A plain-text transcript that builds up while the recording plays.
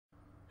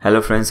Hello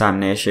friends,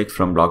 I'm Neshik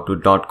from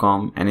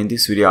blogdude.com, and in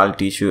this video I'll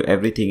teach you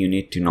everything you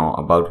need to know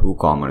about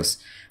WooCommerce,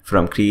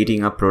 from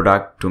creating a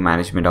product to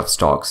management of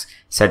stocks,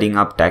 setting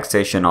up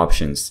taxation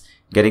options,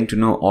 getting to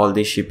know all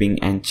the shipping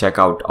and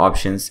checkout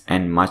options,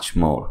 and much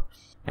more.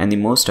 And the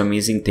most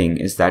amazing thing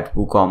is that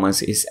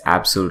WooCommerce is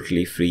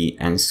absolutely free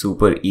and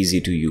super easy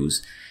to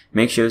use.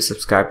 Make sure you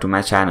subscribe to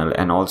my channel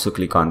and also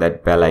click on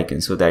that bell icon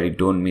so that you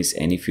don't miss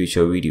any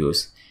future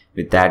videos.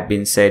 With that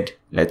being said,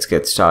 let's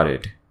get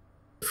started.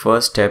 The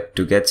first step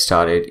to get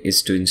started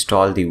is to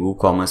install the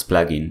WooCommerce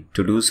plugin.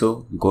 To do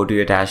so, go to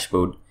your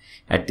dashboard.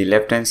 At the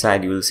left hand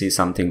side, you will see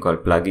something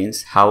called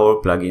plugins,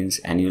 hover plugins,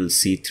 and you will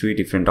see three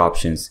different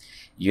options.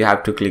 You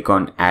have to click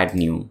on add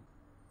new.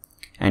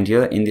 And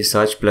here in the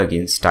search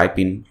plugins, type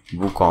in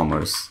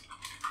WooCommerce.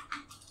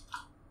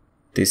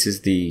 This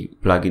is the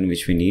plugin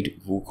which we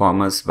need,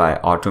 WooCommerce by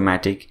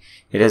Automatic.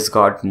 It has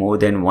got more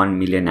than 1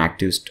 million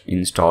active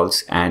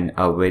installs and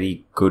a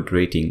very good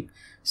rating.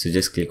 So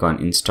just click on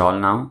install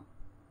now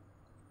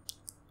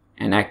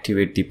and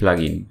activate the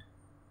plugin.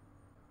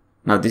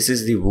 Now this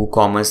is the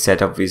WooCommerce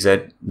setup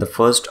wizard. The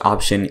first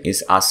option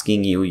is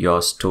asking you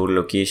your store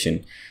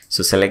location.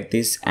 So select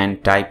this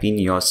and type in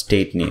your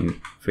state name.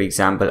 For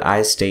example,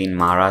 I stay in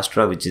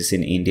Maharashtra, which is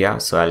in India.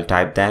 So I'll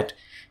type that.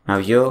 Now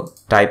here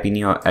type in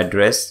your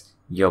address,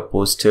 your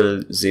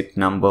postal zip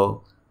number,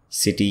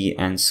 city,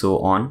 and so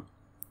on.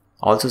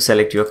 Also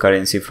select your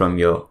currency from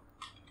here.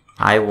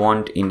 I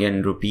want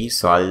Indian rupee,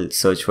 so I'll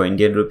search for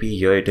Indian rupee.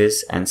 Here it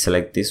is, and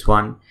select this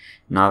one.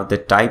 Now the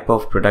type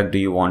of product do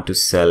you want to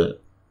sell?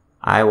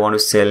 I want to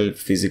sell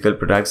physical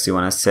products. You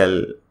want to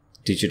sell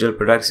digital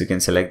products, you can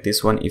select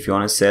this one. If you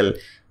want to sell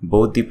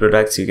both the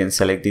products, you can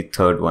select the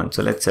third one.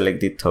 So let's select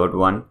the third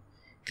one.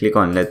 Click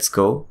on let's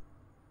go.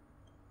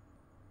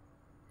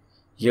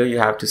 Here you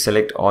have to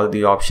select all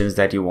the options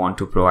that you want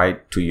to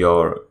provide to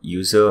your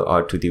user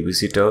or to the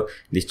visitor.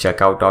 The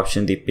checkout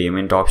option, the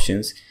payment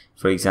options.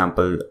 For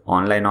example,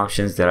 online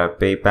options, there are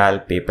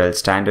PayPal, PayPal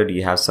standard.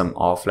 You have some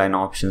offline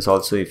options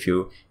also. If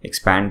you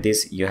expand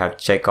this, you have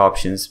check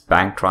options,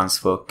 bank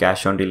transfer,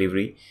 cash on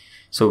delivery.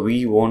 So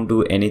we won't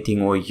do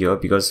anything over here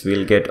because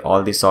we'll get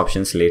all these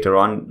options later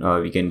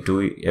on. We can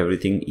do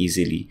everything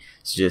easily.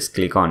 So just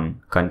click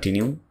on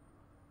continue.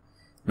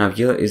 Now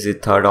here is the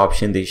third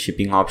option, the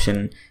shipping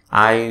option.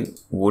 I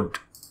would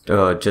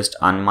just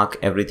unmark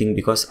everything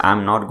because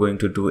I'm not going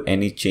to do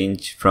any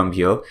change from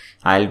here.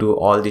 I'll do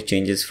all the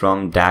changes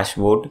from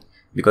dashboard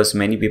because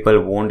many people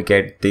won't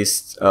get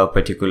this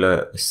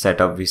particular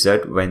setup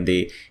wizard when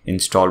they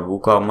install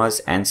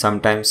WooCommerce, and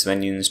sometimes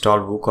when you install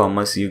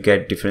WooCommerce you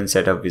get different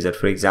setup wizard.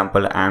 For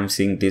example, I'm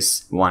seeing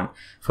this one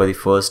for the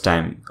first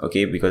time,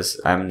 okay, because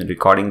I'm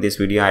recording this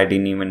video. I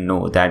didn't even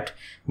know that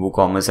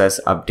WooCommerce has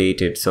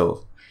updated.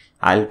 So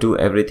I'll do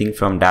everything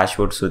from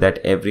dashboard so that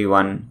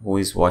everyone who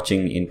is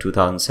watching in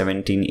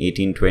 2017,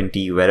 18,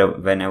 20,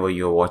 whenever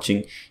you're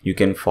watching, you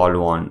can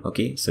follow on.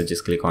 Okay, so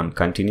just click on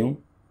continue.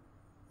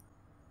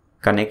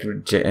 Connect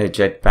with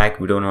Jetpack,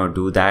 we don't want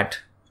to do that.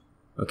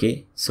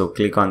 Okay, so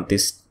click on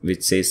this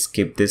which says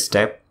skip this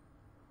step.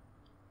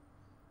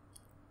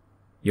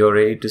 You're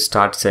ready to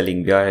start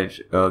selling. We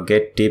are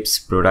get tips,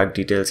 product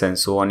details, and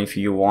so on. If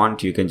you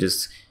want, you can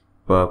just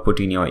put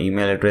in your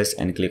email address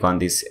and click on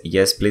this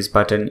yes please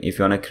button. If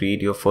you want to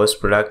create your first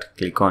product,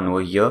 click on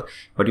over here,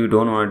 but you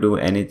don't want to do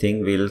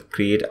anything. We'll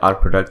create our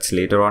products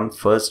later on.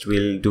 First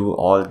we'll do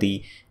all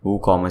the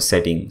WooCommerce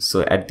settings.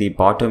 So at the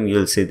bottom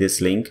you'll see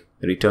this link,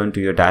 return to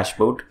your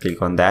dashboard.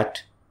 Click on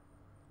that.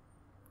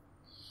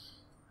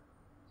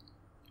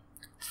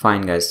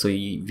 Fine guys, so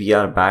we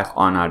are back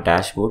on our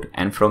dashboard,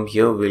 and from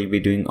here we'll be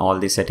doing all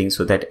the settings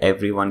so that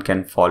everyone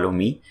can follow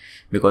me,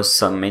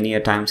 because many a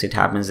times it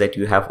happens that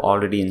you have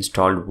already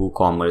installed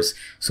WooCommerce,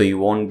 so you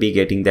won't be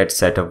getting that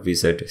setup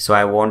wizard. So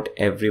I want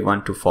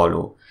everyone to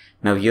follow.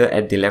 Now here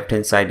at the left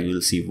hand side you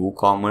will see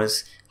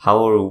WooCommerce,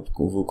 hover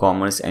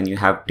WooCommerce, and you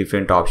have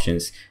different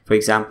options. For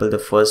example, the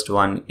first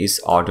one is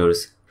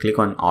orders. Click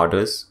on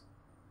orders.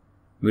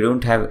 We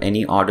don't have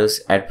any orders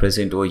at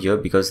present over here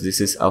because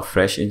this is a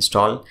fresh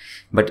install.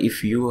 But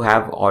if you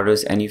have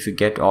orders and if you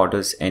get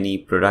orders, any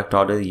product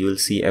order, you'll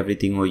see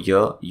everything over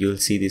here. You'll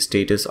see the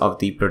status of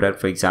the product,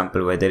 for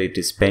example, whether it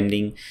is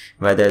pending,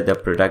 whether the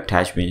product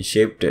has been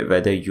shipped,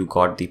 whether you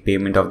got the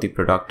payment of the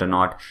product or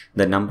not,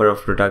 the number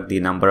of product, the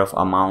number of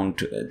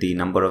amount, the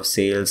number of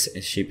sales,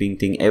 shipping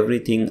thing,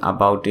 everything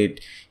about it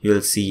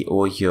you'll see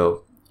over here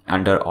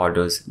under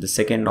orders. The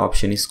second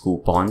option is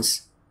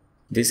coupons.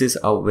 This is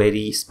a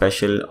very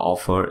special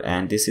offer,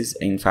 and this is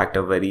in fact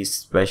a very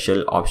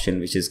special option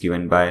which is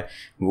given by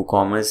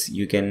WooCommerce.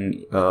 You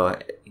can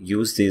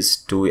use this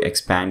to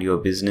expand your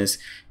business,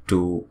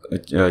 to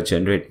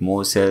generate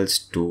more sales,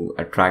 to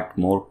attract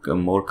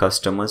more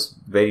customers.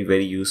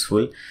 Very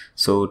useful.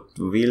 So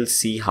we'll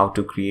see how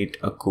to create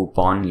a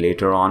coupon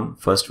later on.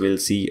 First we'll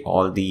see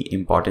all the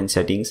important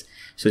settings.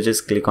 So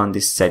just click on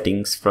this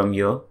settings from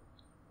here.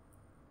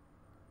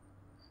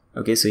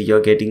 Okay, so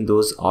you're getting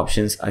those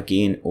options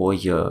again over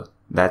here.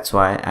 That's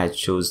why I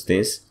chose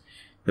this.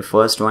 The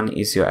first one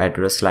is your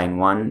address line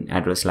 1,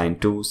 address line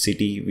 2,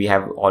 city. We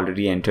have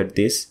already entered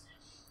this.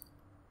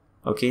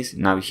 Okay,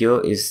 now here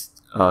is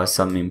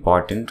some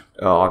important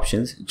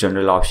options,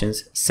 general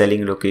options,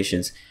 selling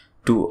locations.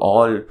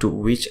 To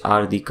which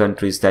are the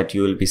countries that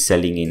you will be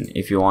selling in.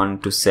 If you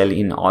want to sell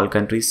in all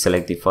countries,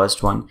 select the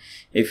first one.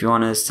 If you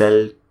want to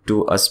sell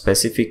to a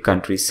specific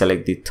country,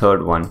 select the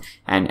third one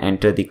and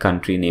enter the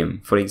country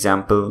name. For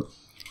example,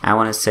 I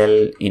want to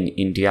sell in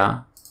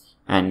India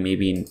and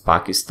maybe in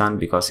Pakistan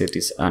because it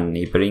is a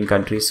neighboring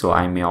country, so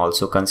I may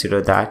also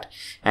consider that.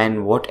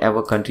 And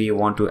whatever country you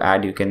want to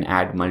add, you can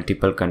add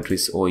multiple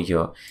countries over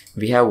here.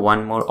 We have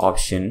one more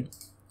option,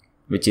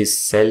 which is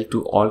sell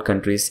to all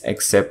countries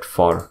except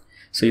for.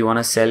 So you want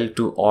to sell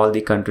to all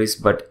the countries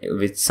but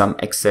with some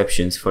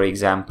exceptions. For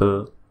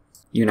example,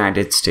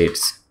 United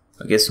States.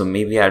 Okay, so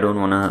maybe I don't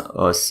want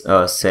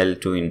to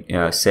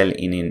sell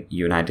in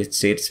United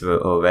States,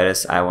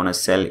 whereas I want to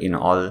sell in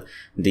all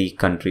the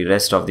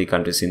rest of the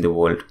countries in the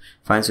world.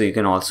 Fine, so you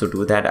can also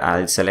do that.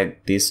 I'll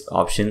select this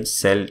option,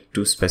 sell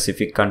to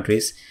specific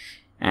countries,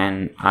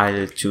 and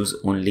I'll choose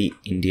only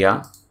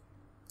India.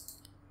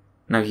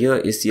 Now here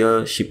is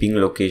your shipping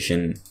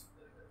location.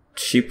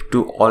 Ship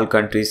to all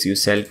countries you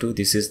sell to.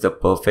 This is the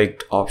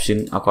perfect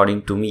option.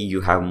 According to me,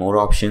 you have more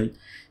option.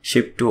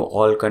 Ship to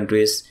all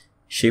countries,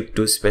 ship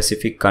to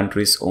specific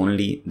countries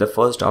only. The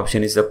first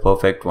option is the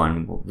perfect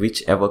one.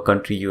 Whichever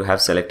country you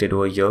have selected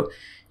over here,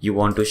 you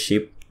want to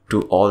ship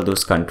to all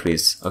those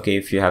countries. Okay,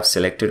 if you have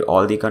selected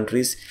all the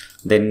countries,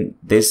 then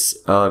this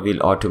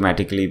will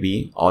automatically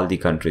be all the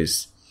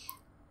countries.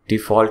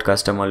 Default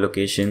customer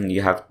location,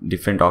 you have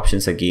different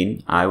options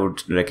again. I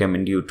would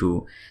recommend you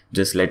to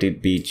just let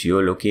it be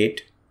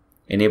geolocate.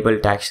 Enable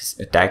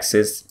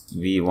taxes,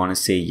 we want to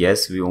say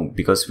yes,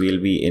 because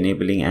we'll be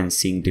enabling and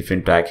seeing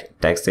different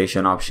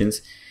taxation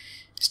options.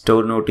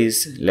 Store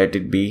notice, let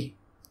it be.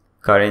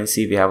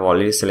 Currency, we have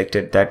already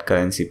selected that.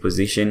 Currency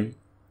position,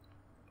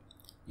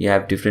 you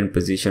have different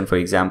position. For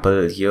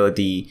example, here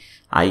the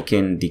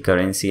icon, the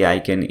currency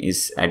icon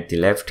is at the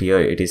left, here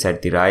it is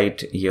at the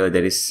right, here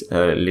there is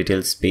a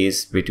little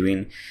space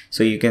between,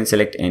 so you can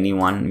select any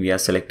one. We are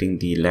selecting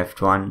the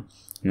left one.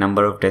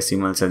 Number of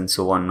decimals and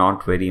so on,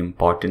 not very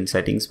important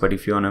settings, but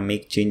if you want to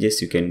make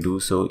changes, you can do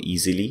so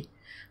easily.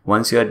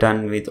 Once you are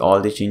done with all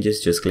the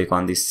changes, just click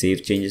on the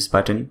save changes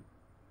button.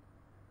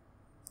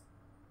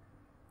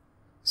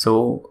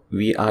 So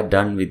we are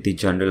done with the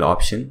general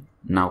option.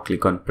 Now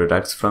click on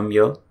products from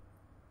here.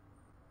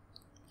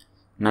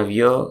 Now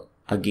here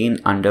again,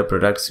 under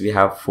products, we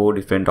have 4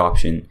 different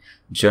options: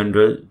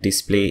 general,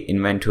 display,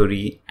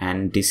 inventory,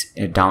 and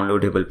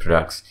downloadable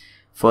products.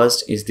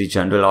 First is the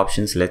general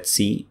options. Let's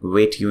see.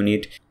 Weight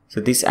unit. So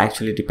this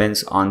actually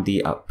depends on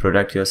the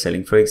product you're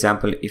selling. For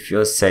example, if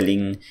you're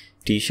selling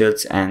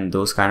t-shirts and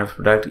those kind of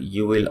product,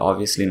 you will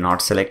obviously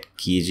not select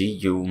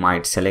kg. You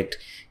might select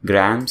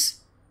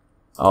grams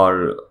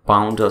or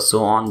pound or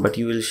so on, but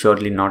you will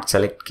surely not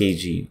select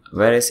kg.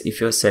 Whereas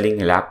if you're selling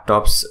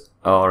laptops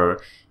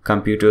or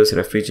computers,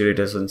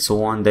 refrigerators, and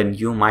so on, then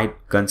you might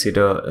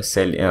consider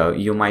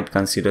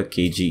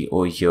kg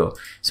over here.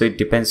 So it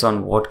depends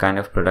on what kind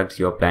of product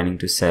you are planning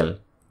to sell.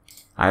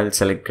 I will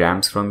select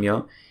grams from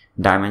here.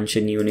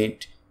 Dimension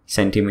unit,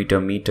 centimeter,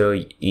 meter,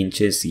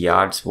 inches,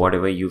 yards,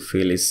 whatever you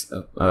feel is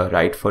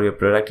right for your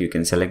product, you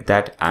can select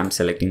that. I'm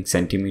selecting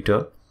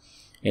centimeter.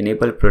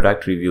 Enable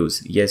product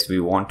reviews. Yes,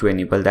 we want to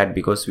enable that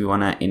because we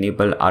want to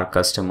enable our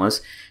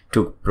customers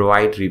to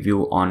provide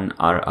review on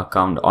our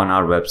account, on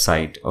our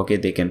website. Okay,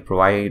 they can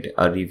provide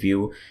a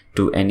review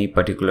to any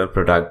particular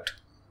product.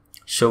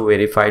 Show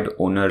verified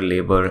owner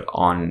label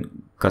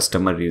on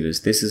customer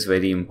reviews. This is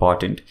very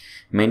important.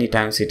 Many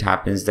times it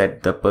happens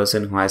that the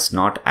person who has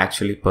not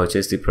actually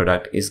purchased the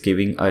product is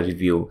giving a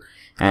review,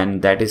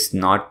 and that is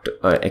not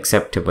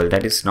acceptable.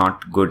 That is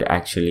not good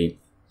actually.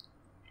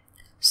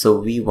 So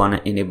we want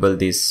to enable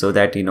this so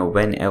that,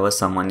 whenever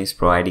someone is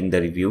providing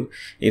the review,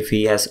 if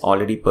he has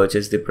already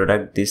purchased the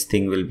product, this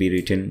thing will be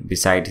written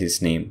beside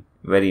his name.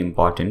 Very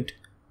important.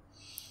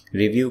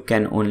 Review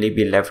can only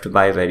be left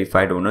by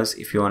verified owners.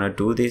 If you want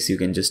to do this, you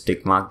can just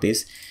tick mark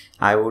this.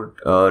 I would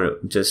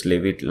just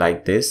leave it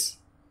like this.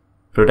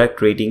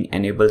 Product rating,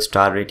 enable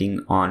star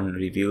rating on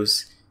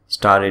reviews.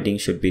 Star rating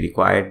should be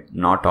required,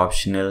 not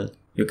optional.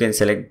 You can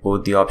select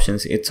both the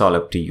options. It's all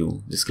up to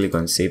you. Just click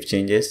on save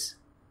changes.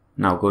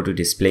 Now go to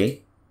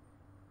display.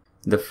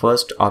 The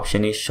first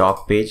option is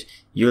shop page.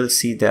 You'll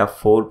see there are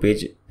 4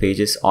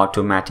 pages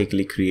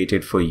automatically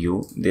created for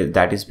you.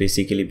 That is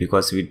basically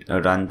because we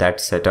run that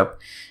setup.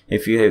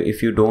 If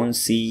you don't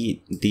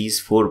see these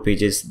 4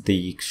 pages,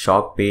 the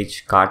shop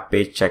page, cart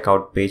page,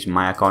 checkout page,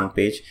 my account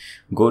page,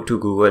 go to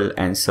Google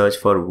and search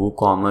for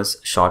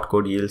WooCommerce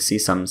shortcode. You'll see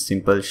some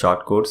simple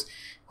shortcodes.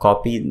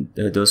 Copy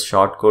those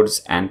shortcodes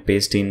and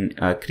paste in,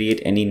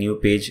 create any new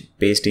page,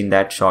 paste in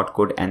that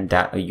shortcode, and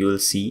that you'll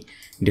see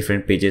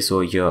different pages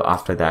over here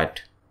after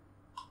that.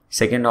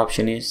 Second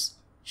option is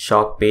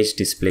shop page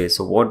display.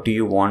 So what do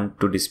you want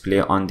to display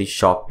on the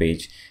shop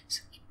page?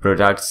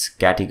 Products,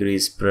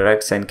 categories,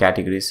 products and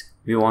categories,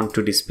 we want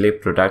to display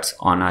products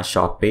on our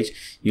shop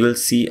page. You will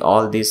see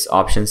all these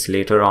options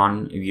later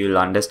on. You'll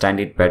understand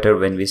it better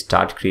when we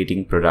start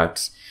creating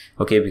products.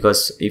 Okay,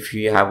 because if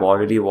you have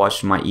already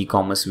watched my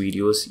e-commerce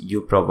videos,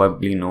 you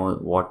probably know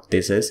what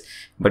this is.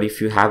 But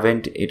if you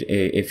haven't,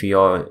 if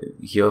you're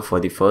here for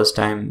the first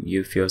time,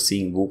 if you're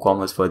seeing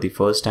WooCommerce for the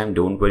first time,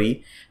 don't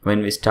worry.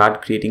 When we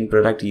start creating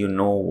product, you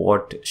know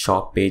what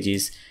shop page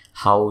is,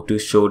 how to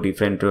show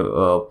different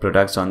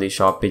products on the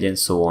shop page and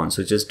so on.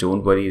 So just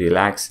don't worry,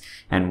 relax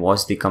and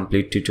watch the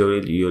complete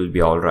tutorial. You'll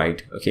be all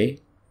right. Okay.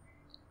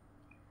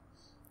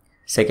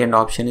 Second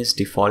option is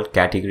default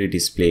category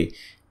display.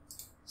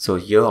 So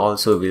here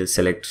also we'll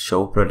select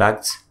show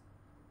products.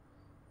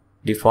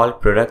 Default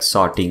product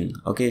sorting.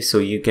 Okay, so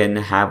you can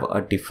have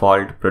a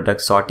default product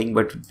sorting,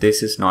 but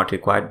this is not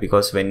required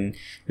because when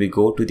we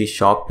go to the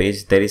shop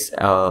page, there is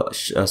a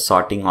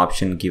sorting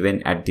option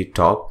given at the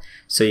top.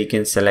 So you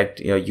can select,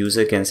 your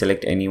user can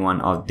select any one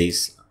of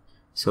these.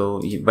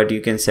 So, but you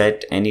can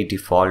set any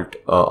default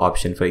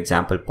option, for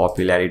example,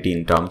 popularity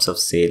in terms of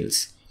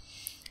sales.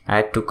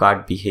 Add to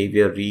cart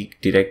behavior,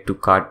 redirect to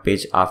cart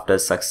page after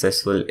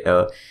successful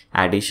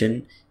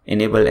addition.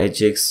 Enable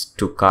Ajax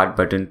to cart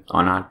button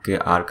on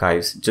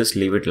archives. Just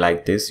leave it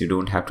like this. You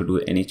don't have to do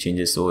any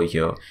changes over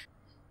here.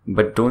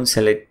 But don't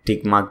select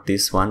tick mark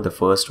this one, the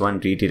first one,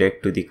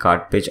 redirect to the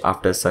cart page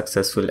after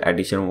successful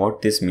addition.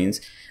 What this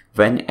means,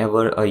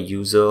 whenever a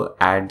user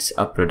adds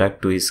a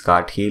product to his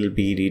cart, he'll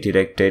be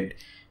redirected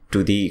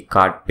to the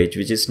cart page,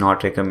 which is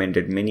not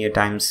recommended. Many a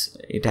times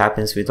it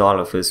happens with all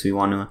of us. We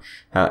want to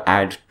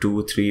add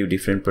 2-3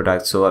 different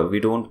products, so we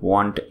don't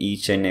want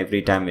each and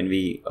every time when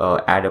we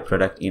add a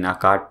product in our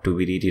cart to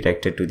be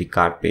redirected to the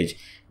cart page.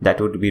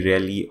 That would be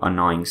really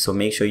annoying. So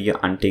make sure you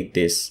untick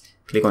this.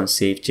 Click on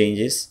save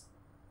changes.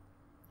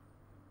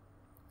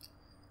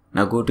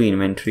 Now go to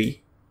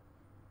inventory.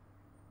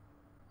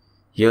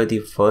 Here the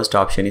first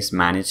option is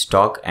manage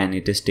stock and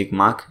it is tick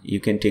mark.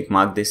 You can tick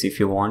mark this if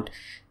you want.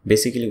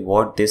 Basically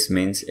what this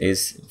means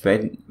is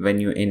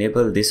when you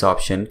enable this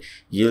option,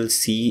 you'll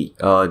see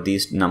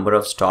this number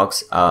of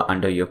stocks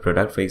under your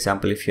product. For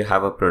example, if you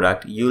have a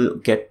product, you'll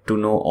get to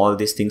know all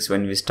these things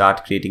when we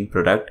start creating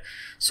product.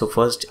 So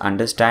first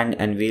understand,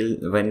 and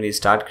when we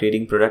start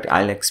creating product,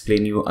 I'll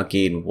explain you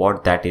again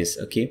what that is.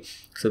 Okay,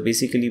 so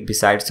basically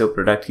besides your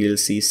product, you'll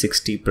see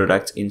 60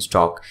 products in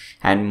stock,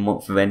 and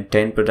when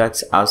 10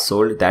 products are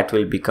sold, that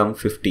will become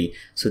 50.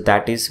 So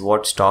that is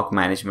what stock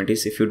management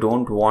is. If you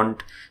don't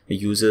want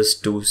users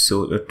to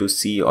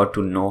see or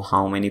to know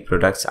how many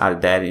products are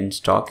there in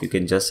stock, you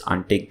can just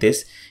untick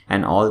this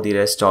and all the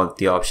rest of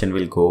the option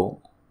will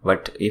go.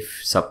 But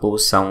if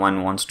suppose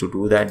someone wants to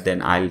do that,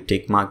 then I'll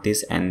tick mark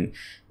this and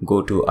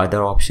go to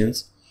other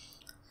options.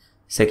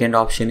 Second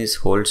option is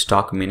hold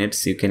stock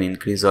minutes. You can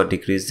increase or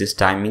decrease this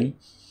timing.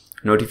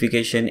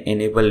 Notification,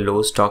 enable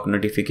low stock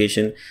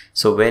notification.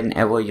 So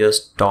whenever your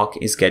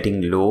stock is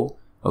getting low,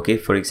 okay,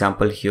 for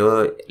example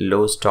here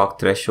low stock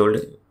threshold,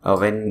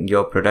 when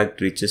your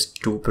product reaches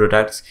 2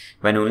 products,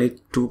 when only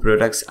 2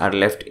 products are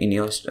left in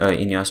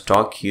your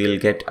stock, you will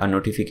get a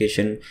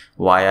notification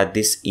via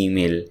this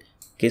email.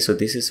 Okay, so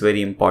this is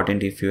very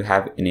important if you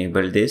have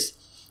enabled this.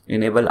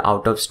 Enable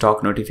out of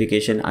stock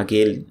notification.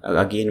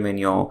 Again when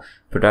your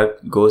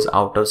product goes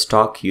out of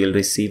stock, you will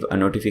receive a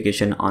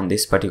notification on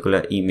this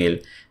particular email.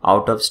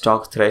 Out of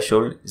stock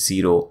threshold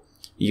 0.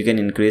 You can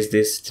increase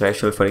this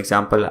threshold. For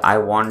example, I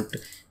want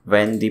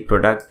when the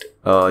product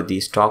the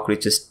stock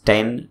reaches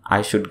 10,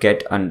 I should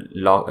get a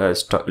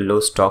low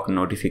stock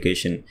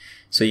notification.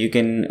 So you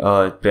can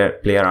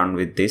play around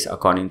with this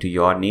according to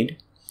your need.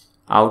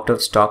 Out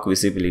of stock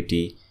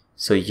visibility.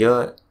 So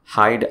here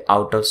hide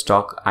out of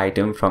stock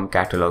item from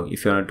catalog.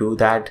 If you want to do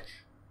that,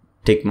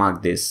 tick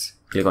mark this.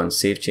 Click on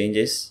save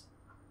changes.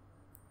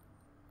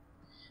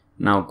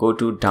 Now go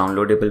to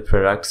downloadable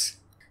products.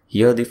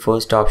 Here the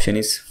first option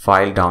is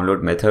file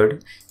download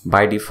method.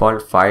 By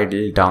default, file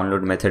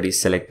download method is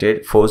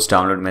selected. Force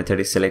download method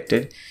is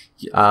selected.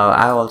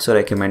 I also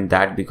recommend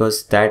that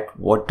because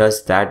what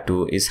does that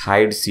do is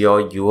hides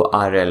your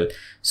URL.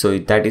 So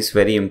that is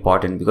very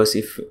important, because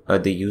if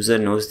the user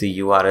knows the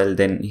URL,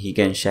 then he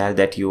can share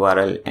that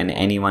URL and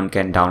anyone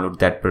can download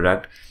that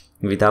product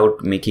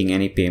without making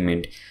any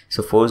payment.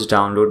 So force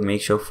download,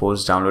 make sure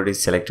force download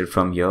is selected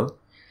from here.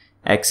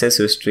 Access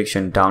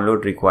restriction,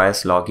 download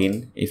requires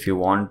login. If you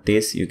want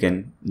this, you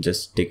can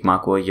just tick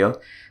mark over here.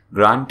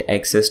 Grant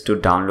access to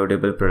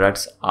downloadable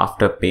products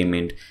after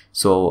payment.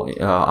 So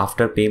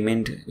after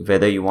payment,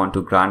 whether you want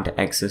to grant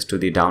access to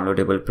the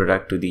downloadable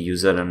product to the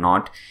user or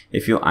not.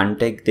 If you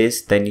untick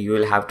this, then you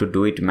will have to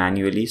do it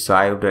manually. So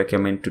I would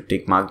recommend to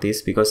tick mark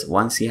this, because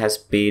once he has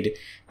paid,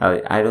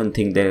 I don't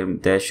think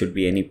there should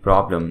be any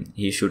problem.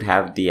 He should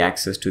have the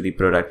access to the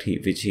product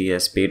which he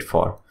has paid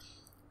for.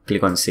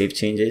 Click on save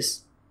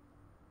changes.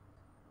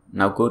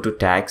 Now go to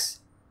tags.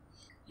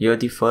 Here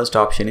the first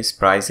option is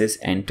prices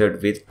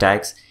entered with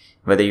tags.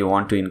 Whether you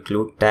want to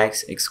include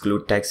tags,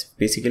 exclude tags.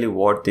 Basically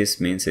what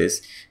this means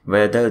is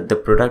whether the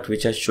product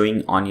which are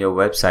showing on your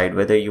website,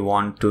 whether you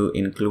want to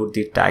include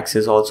the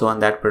taxes also on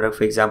that product.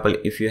 For example,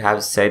 if you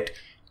have set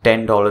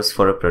 $10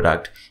 for a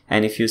product,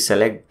 and if you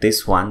select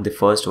this one, the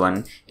first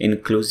one,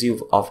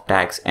 inclusive of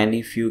tax, and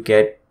if you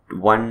get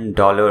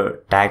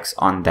 $1 tax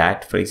on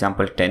that, for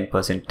example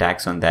 10%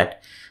 tax on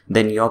that,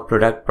 then your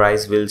product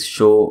price will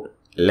show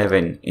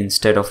 11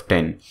 instead of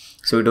 10.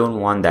 So we don't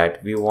want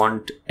that. We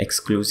want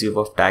exclusive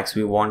of tax.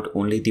 We want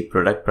only the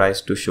product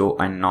price to show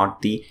and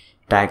not the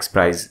tax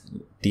price.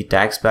 The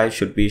tax price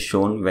should be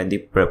shown when the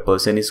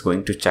person is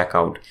going to check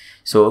out.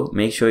 So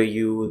make sure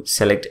you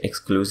select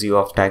exclusive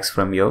of tax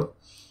from here.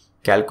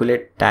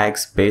 Calculate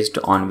tax based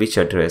on which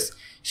address?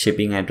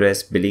 Shipping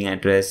address, billing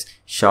address,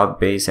 shop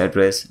base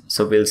address.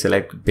 So we'll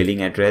select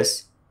billing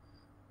address.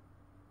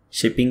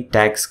 Shipping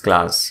tax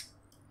class.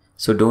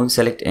 So don't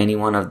select any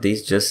one of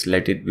these, just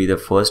let it be the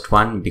first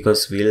one,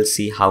 because we'll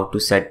see how to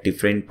set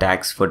different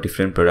tax for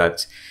different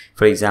products.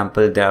 For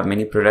example, there are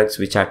many products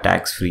which are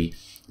tax free.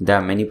 There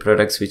are many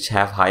products which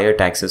have higher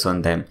taxes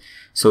on them.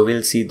 So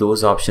we'll see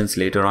those options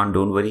later on.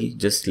 Don't worry,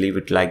 just leave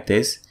it like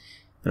this.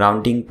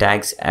 Rounding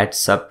tax at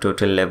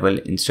subtotal level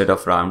instead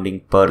of rounding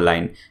per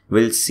line.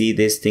 We'll see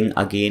this thing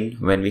again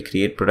when we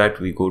create product.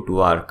 We go to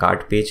our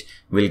cart page,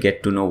 we'll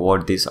get to know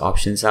what these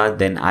options are.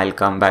 Then I'll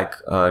come back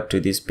to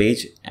this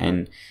page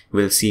and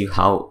we'll see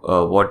how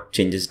what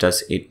changes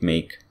does it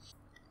make.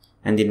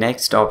 And the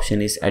next option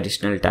is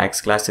additional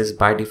tax classes.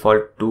 By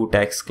default, 2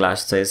 tax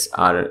classes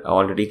are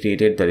already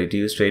created, the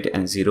reduced rate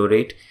and 0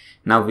 rate.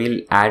 Now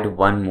we'll add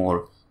one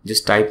more.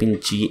 Just type in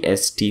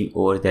GST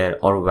over there,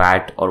 or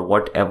VAT, or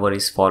whatever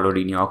is followed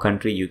in your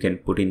country, you can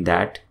put in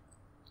that.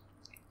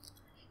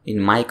 In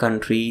my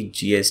country,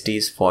 GST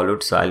is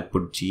followed, so I'll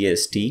put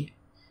GST.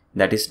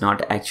 That is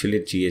not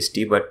actually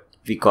GST, but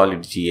we call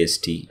it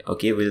GST.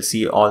 Okay, we'll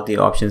see all the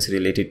options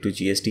related to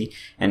GST.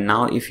 And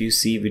now if you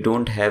see, we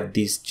don't have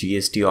these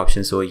GST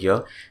options over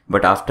here,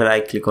 but after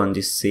I click on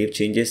this save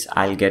changes,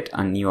 I'll get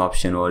a new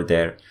option over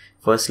there.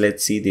 First,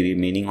 let's see the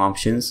remaining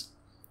options.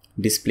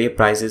 Display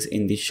prices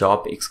in the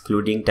shop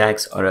excluding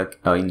tax or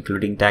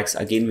including tax.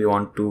 Again, we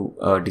want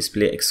to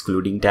display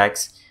excluding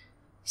tax.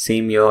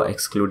 Same here,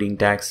 excluding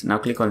tax. Now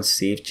click on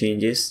save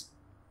changes.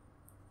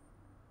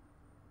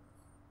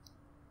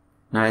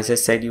 Now, as I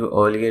said you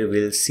earlier,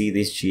 we'll see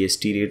this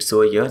GST rates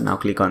over here. Now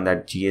click on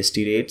that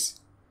GST rates.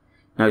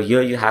 Now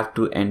here you have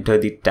to enter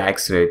the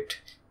tax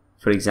rate.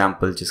 For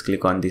example, just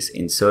click on this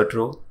insert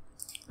row.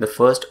 The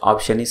first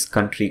option is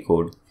country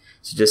code.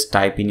 So just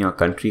type in your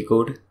country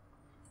code.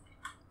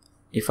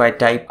 If I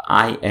type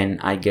IN,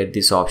 I get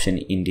this option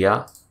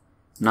India.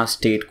 Now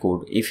state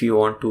code. If you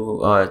want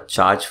to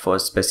charge for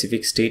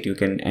specific state, you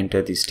can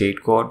enter the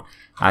state code.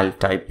 I'll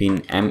type in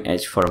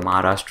MH for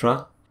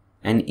Maharashtra.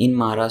 And in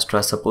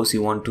Maharashtra, suppose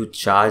you want to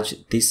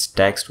charge this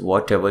text,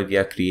 whatever we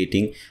are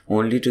creating,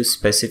 only to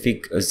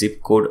specific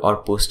zip code or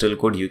postal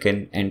code, you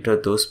can enter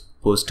those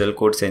postal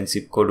codes and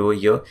zip code over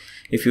here.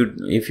 If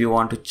you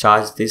want to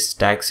charge this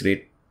tax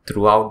rate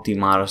throughout the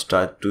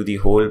Maharashtra to the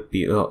whole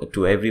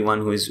to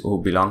everyone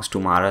who belongs to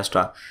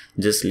Maharashtra,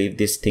 just leave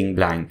this thing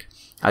blank.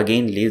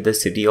 Again, leave the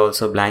city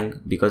also blank,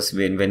 because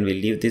when we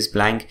leave this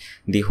blank,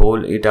 the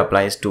whole it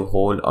applies to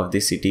whole of the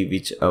city,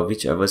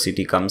 whichever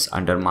city comes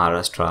under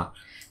Maharashtra.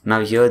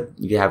 Now here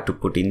we have to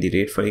put in the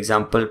rate. For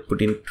example,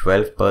 put in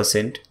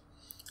 12%.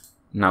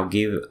 Now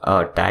give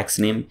a tax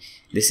name.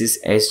 This is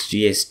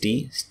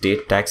SGST,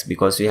 state tax,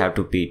 because we have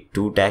to pay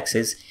 2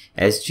 taxes,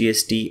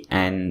 SGST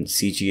and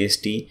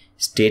CGST,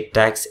 state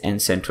tax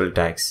and central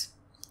tax.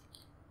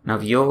 Now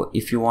here,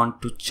 if you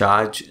want to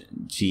charge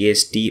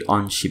GST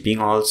on shipping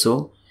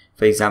also,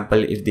 for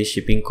example, if the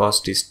shipping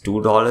cost is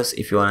 $2,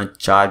 if you want to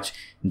charge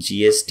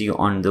GST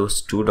on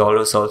those $2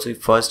 also,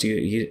 first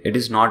it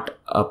is not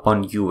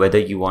upon you whether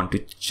you want to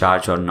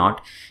charge or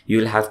not. You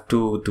will have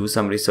to do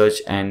some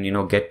research and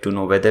get to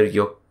know whether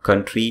your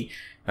country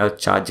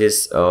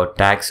charges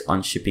tax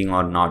on shipping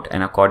or not,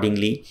 and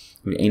accordingly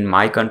in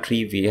my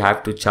country we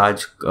have to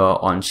charge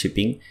on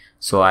shipping.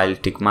 So I'll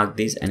tick mark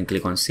this and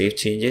click on save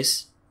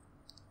changes.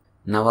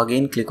 Now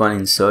again click on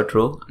insert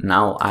row.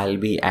 Now I'll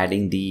be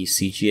adding the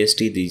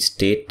CGST, the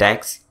state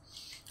tax,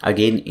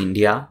 again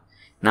India.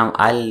 Now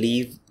I'll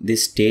leave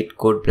this state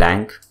code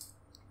blank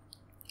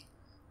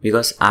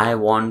because I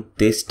want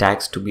this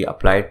tax to be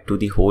applied to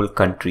the whole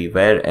country.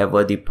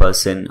 Wherever the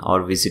person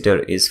or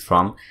visitor is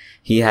from,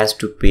 he has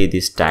to pay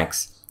this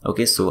tax.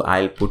 Okay, so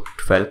I'll put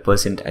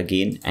 12%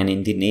 again, and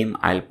in the name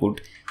I'll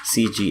put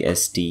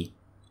CGST.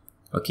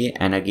 Okay,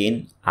 and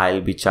again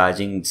I'll be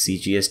charging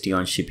CGST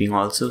on shipping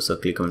also. So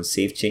click on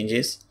save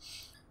changes.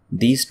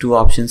 These 2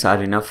 options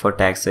are enough for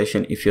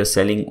taxation if you're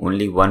selling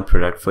only one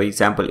product. For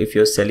example, if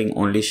you're selling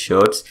only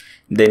shirts,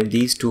 then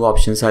these 2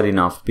 options are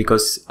enough,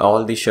 because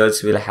all the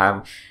shirts will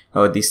have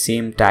the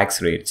same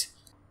tax rates.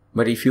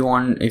 But if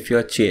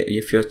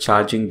you're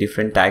charging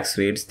different tax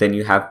rates, then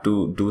you have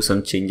to do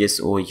some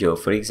changes over here.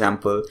 For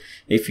example,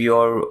 if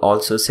you're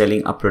also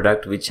selling a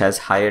product which has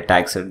higher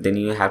tax rate, then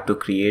you have to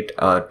create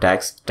a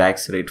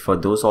tax rate for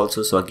those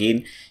also. So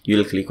again,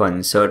 you'll click on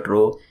insert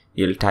row.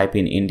 You'll type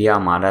in India,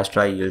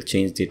 Maharashtra, you'll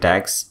change the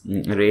tax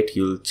rate,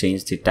 you'll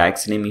change the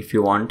tax name if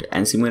you want,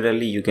 and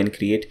similarly you can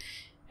create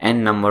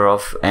n number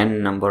of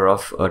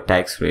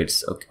tax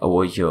rates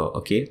over here.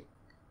 Okay,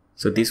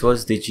 so this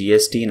was the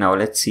GST. Now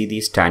let's see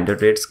the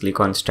standard rates. Click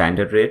on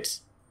standard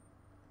rates.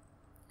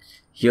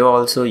 Here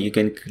also you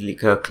can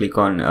click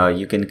on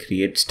you can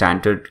create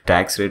standard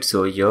tax rates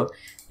over here.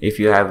 If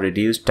you have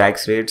reduced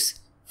tax rates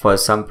for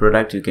some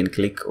product, you can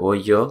click over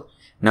here.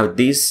 Now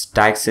these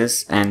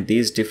taxes and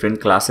these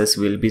different classes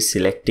will be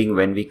selecting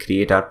when we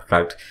create our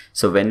product.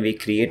 So when we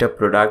create a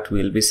product,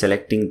 we will be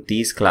selecting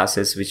these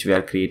classes which we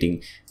are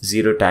creating.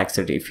 Zero tax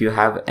rate. If you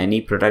have any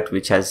product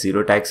which has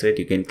zero tax rate,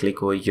 you can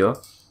click over here.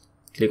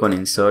 Click on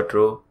insert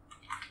row,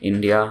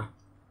 India.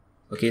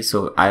 Okay,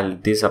 so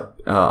this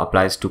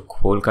applies to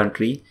whole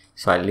country.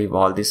 So I'll leave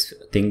all this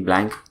thing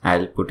blank.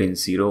 I'll put in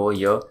 0 over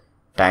here.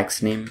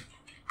 Tax name,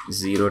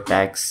 0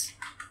 tax.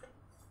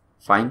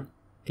 Fine.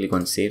 Click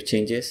on save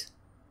changes.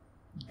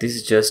 This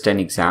is just an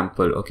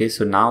example. Okay,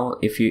 so now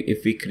if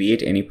we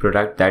create any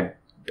product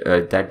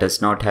that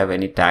does not have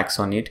any tax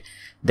on it,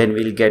 then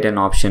we'll get an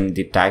option,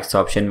 the tax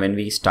option, when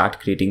we start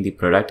creating the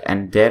product,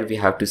 and there we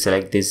have to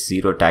select this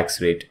 0 tax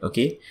rate.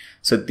 Okay,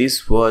 so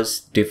this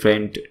was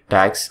different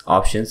tax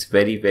options,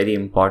 very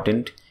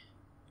important.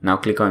 Now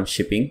click on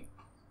shipping.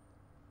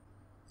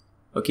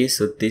 Okay,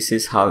 so this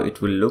is how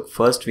it will look.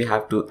 First we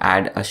have to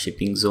add a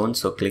shipping zone,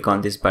 so click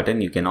on this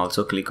button. You can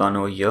also click on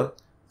over here.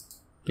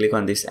 Click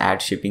on this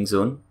add shipping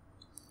zone.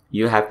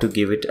 You have to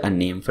give it a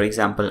name. For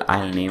example,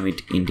 I'll name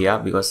it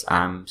India because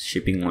I'm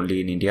shipping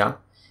only in India.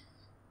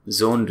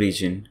 Zone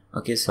region.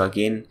 Okay, so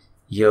again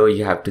here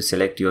you have to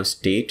select your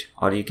state,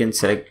 or you can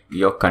select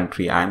your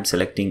country. I am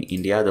selecting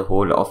India, the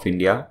whole of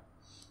India.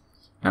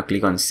 Now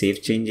click on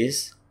save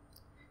changes.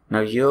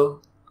 Now here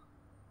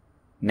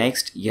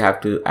next you have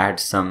to add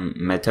some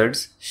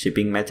methods,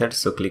 shipping methods.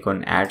 So click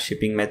on add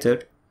shipping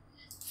method.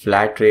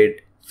 Flat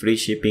rate, free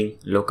shipping,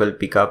 local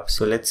pickup.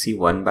 So let's see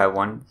one by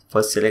one.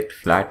 First select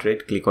flat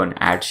rate. Click on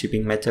add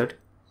shipping method.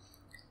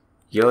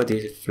 Here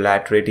the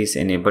flat rate is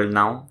enabled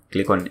now.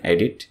 Click on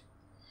edit.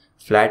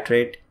 Flat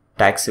rate,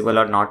 taxable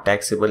or not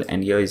taxable,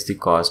 and here is the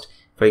cost.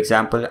 For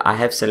example, I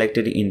have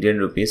selected Indian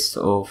rupees.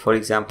 So for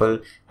example,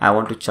 I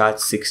want to charge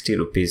 60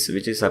 rupees,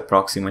 which is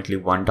approximately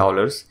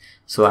 $1.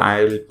 So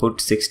I will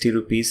put 60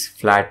 rupees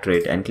flat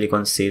rate and click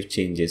on save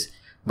changes.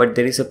 But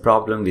there is a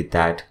problem with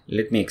that.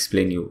 Let me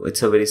explain you.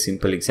 It's a very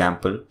simple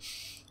example.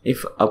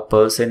 If a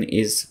person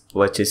is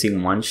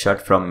purchasing one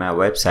shirt from my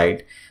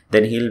website,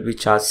 then he'll be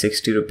charged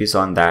 60 rupees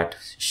on that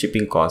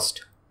shipping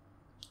cost.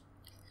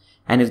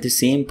 And if the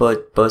same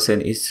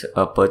person is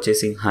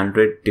purchasing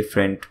 100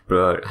 different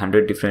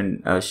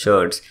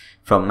shirts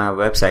from my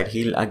website,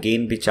 he'll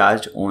again be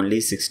charged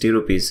only 60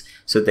 rupees.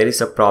 So there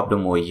is a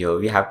problem over here.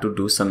 We have to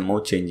do some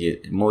more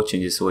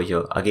changes over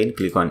here. Again,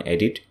 click on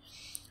edit.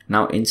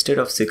 Now instead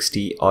of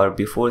 60 or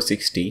before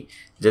 60,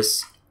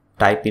 just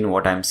type in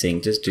what I'm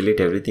saying. Just delete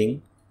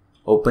everything.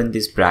 Open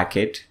this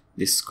bracket,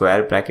 this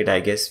square bracket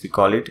I guess we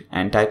call it,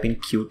 and type in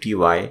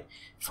QTY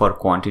for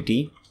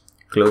quantity.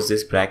 Close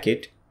this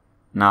bracket.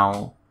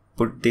 Now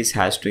put this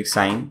 *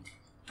 sign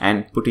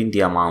and put in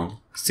the amount,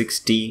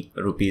 60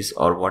 rupees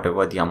or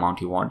whatever the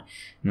amount you want.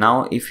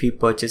 Now if he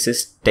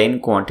purchases 10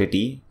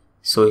 quantity,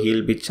 so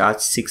he'll be charged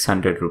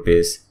 600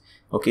 rupees.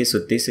 Okay, so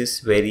this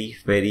is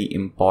very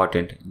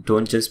important.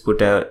 Don't just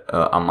put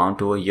a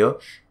amount over here.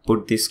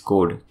 Put this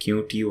code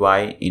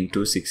QTY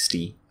into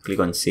 60. Click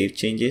on save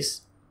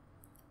changes.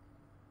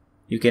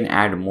 You can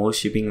add more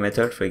shipping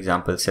method. For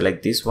example,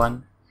 select this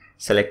one.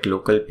 Select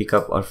local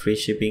pickup or free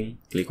shipping.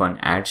 Click on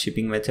add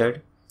shipping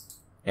method.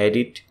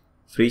 Edit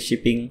free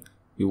shipping.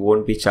 You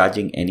won't be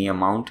charging any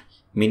amount.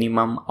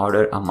 Minimum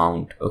order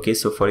amount. Okay,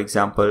 so for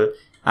example,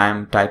 I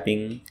am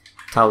typing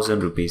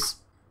 1000 rupees.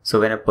 So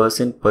when a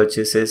person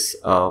purchases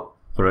a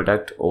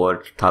product over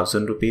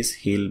 1000 rupees,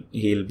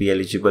 he'll be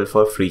eligible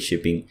for free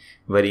shipping.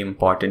 Very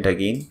important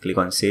again. Click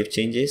on save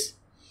changes.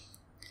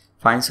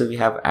 Fine, so we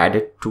have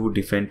added 2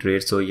 different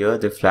rates over here,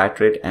 the flat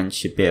rate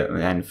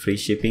and free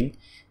shipping.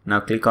 Now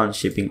click on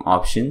shipping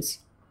options.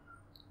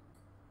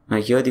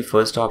 Now here the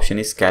first option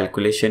is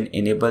calculation.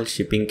 Enable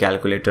shipping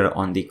calculator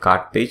on the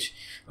cart page.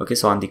 Okay,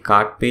 so on the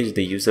cart page,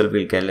 the user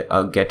will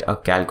get a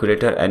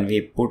calculator, and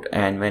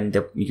when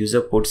the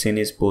user puts in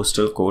his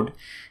postal code,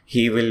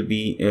 he will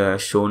be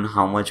shown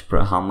how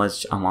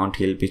much amount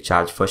he'll be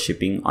charged for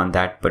shipping on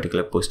that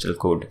particular postal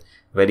code.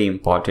 Very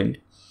important.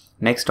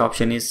 Next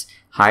option is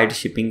hide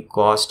shipping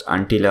cost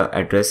until an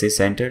address is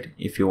entered.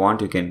 If you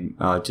want, you can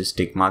just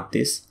tick mark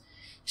this.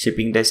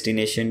 Shipping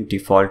destination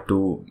default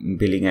to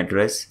billing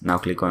address. Now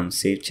click on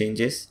save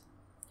changes.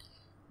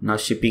 Now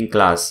shipping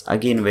class,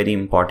 again very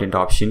important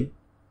option.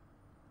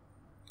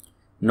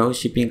 No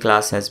shipping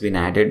class has been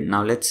added.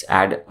 Now let's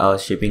add a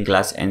shipping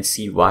class and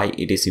see why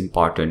it is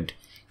important.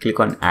 Click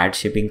on add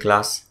shipping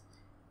class.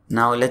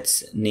 Now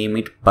let's name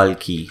it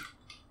bulky.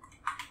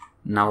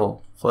 Now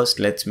first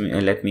let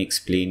me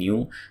explain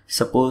you.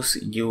 Suppose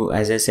you,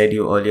 as I said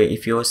you earlier,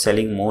 if you are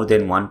selling more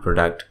than one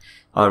product,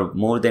 or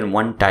more than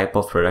one type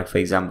of product, for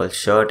example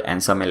shirt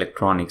and some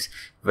electronics.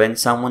 When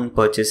someone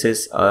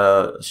purchases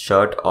a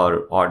shirt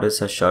or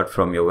orders a shirt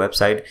from your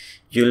website,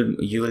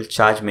 you will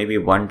charge maybe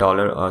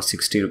 $1 or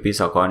 60 rupees.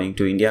 According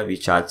to India, we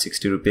charge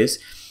 60 rupees.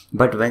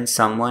 But when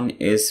someone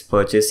is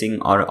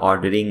purchasing or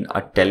ordering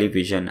a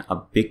television, a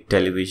big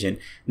television,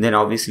 then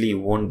obviously you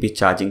won't be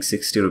charging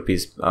 60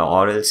 rupees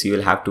or else you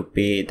will have to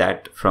pay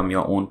that from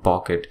your own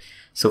pocket.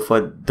 So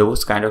for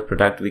those kind of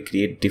product, we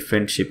create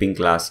different shipping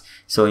class.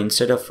 So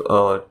instead of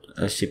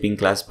a shipping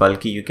class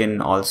bulky, you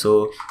can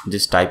also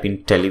just type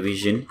in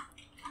television,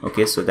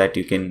 okay, so that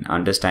you can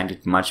understand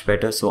it much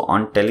better. So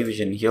on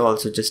television, here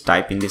also just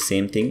type in the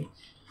same thing.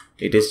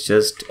 It is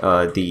just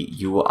the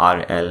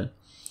URL.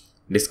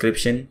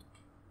 Description,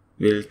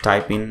 we'll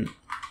type in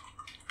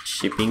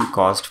shipping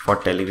cost for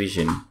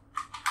television,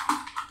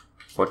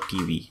 for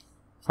TV.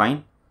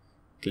 Fine.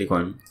 Click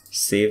on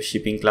save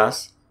shipping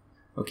class.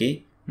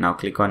 Okay. Now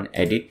click on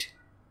edit.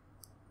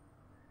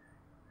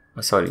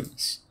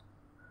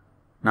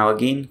 Now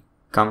again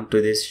come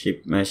to this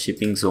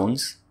shipping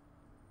zones.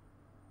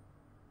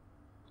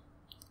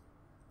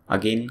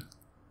 Again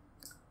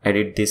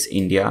edit this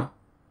India,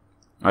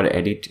 or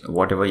edit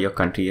whatever your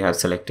country you have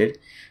selected.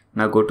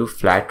 Now go to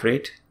flat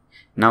rate.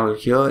 Now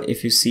here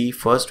if you see,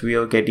 first we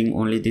are getting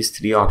only these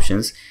 3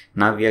 options.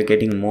 Now we are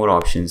getting more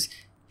options.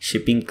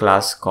 Shipping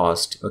class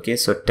cost. Okay,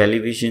 so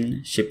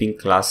television shipping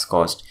class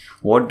cost.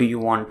 What do you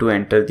want to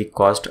enter the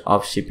cost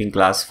of shipping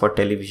class for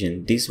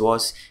television? This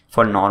was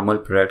for normal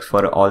products,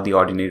 for all the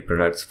ordinary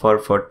products.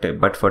 But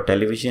for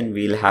television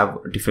we'll have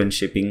different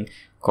shipping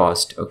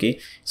cost. Okay,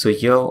 so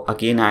here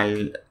again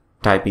I'll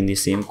type in the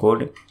same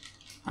code.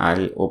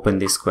 I'll open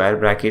the square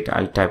bracket.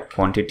 I'll type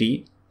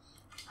quantity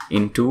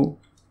into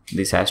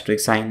this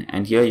asterisk sign,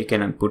 and here you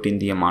can put in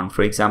the amount.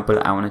 For example,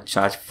 I want to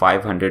charge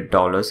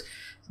 $500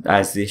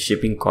 as the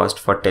shipping cost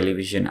for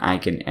television. I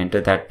can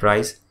enter that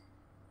price,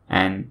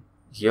 and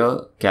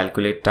here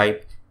calculate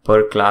type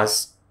per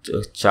class,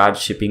 charge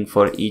shipping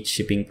for each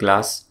shipping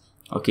class.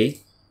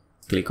 Okay,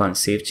 click on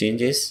save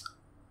changes.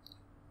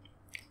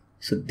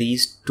 So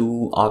these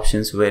 2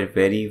 options were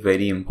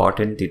very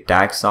important, the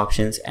tax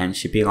options and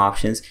shipping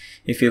options.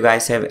 If you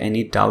guys have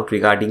any doubt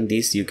regarding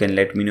this, you can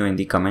let me know in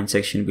the comment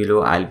section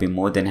below. I'll be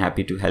more than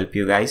happy to help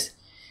you guys.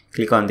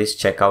 Click on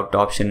this checkout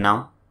option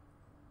now.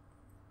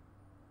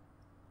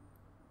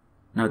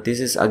 Now this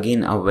is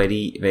again a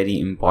very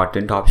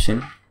important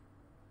option.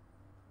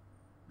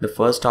 The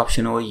first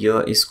option over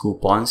here is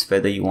coupons,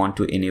 whether you want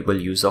to enable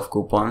use of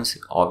coupons.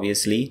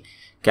 Obviously,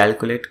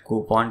 calculate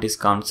coupon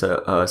discounts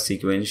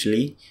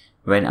sequentially.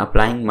 When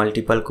applying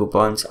multiple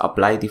coupons,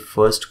 apply the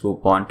first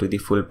coupon to the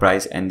full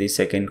price and the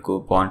second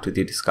coupon to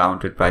the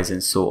discounted price,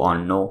 and so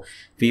on. No,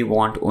 we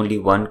want only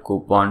one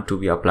coupon to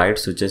be applied,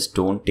 so just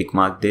don't tick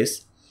mark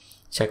this.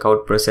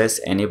 Checkout process,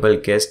 enable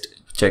guest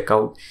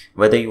checkout,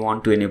 whether you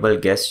want to enable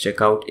guest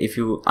checkout. If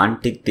you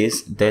untick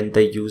this, then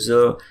the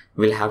user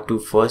will have to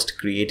first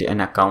create an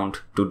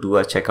account to do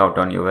a checkout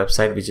on your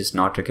website, which is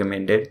not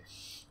recommended.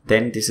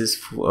 Then this is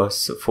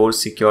for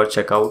secure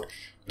checkout.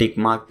 Tick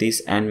mark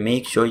this and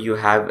make sure you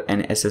have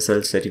an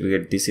SSL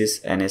certificate. This is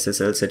an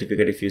SSL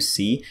certificate. If you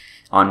see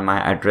on my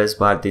address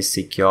bar, this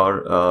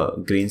secure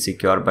green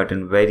secure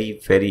button,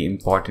 very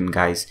important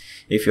guys.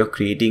 If you're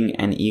creating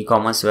an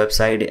e-commerce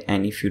website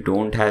and if you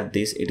don't have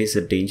this, it is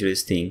a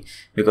dangerous thing,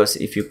 because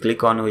if you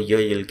click on over here,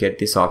 you'll get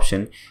this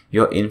option.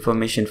 Your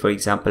information, for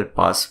example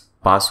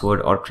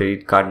password or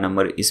credit card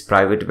number, is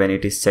private when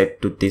it is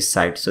set to this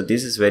site. So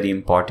this is very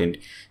important,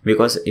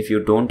 because if you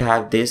don't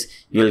have this,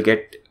 you'll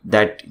get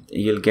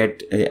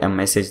a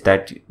message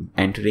that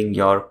entering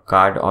your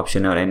card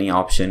option or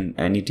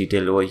any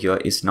detail over here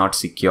is not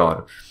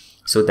secure.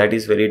 So that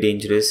is very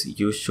dangerous.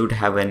 You should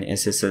have an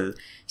SSL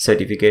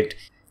certificate.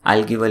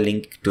 I'll give a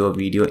link to a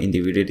video in the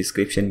video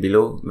description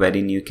below,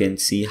 wherein you can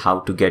see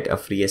how to get a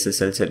free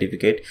SSL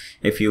certificate.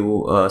 If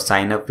you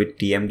sign up with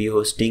TMD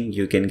hosting,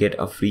 you can get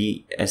a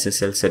free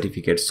SSL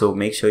certificate. So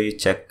make sure you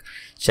check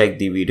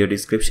the video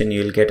description.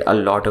 You'll get a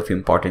lot of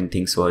important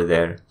things over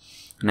there.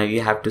 Now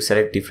you have to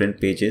select different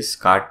pages.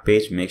 Cart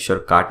page, make sure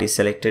cart is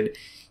selected.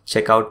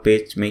 Checkout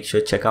page, make sure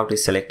checkout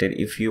is selected.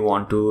 If you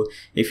want to,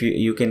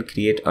 you can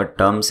create a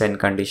terms and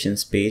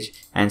conditions page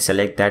and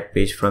select that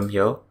page from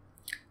here.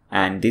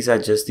 And these are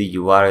just the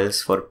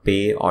URLs for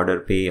pay, order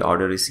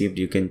received.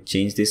 You can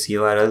change these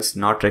URLs,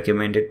 not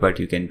recommended, but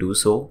you can do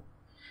so.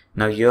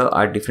 Now here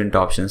are different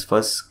options.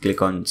 First,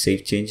 click on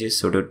save changes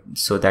so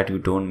that you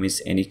don't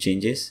miss any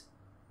changes.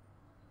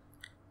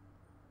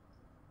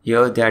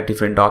 Here there are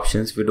different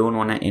options. We don't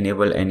want to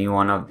enable any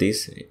one of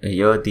these.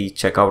 Here the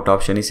checkout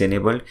option is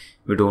enabled.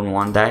 We don't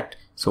want that.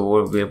 So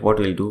what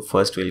we'll do,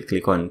 first we'll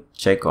click on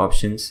check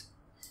options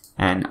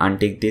and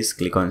untick this,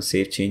 click on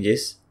save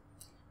changes.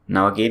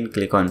 Now again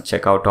click on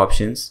checkout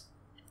options.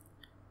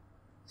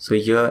 So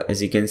here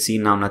as you can see,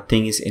 now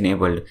nothing is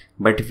enabled,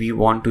 but we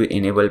want to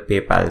enable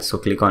PayPal. So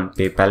click on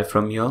PayPal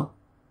from here.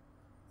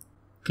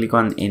 Click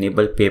on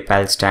enable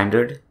PayPal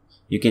standard.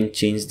 You can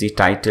change the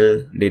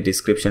title, the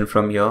description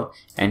from here,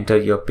 enter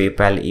your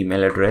PayPal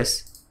email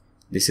address.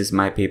 This is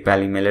my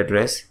PayPal email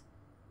address.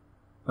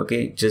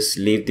 Okay, just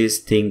leave this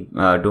thing,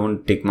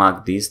 don't tick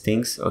mark these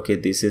things. Okay,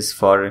 this is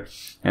for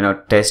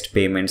test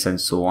payments and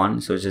so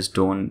on, so just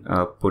don't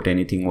put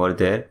anything over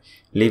there.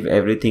 Leave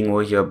everything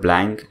over here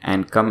blank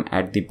and come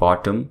at the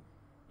bottom,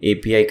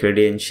 API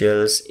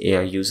credentials,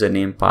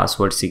 username,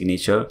 password,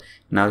 signature.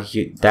 Now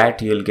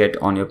that you'll get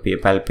on your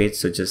PayPal page.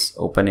 So just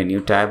open a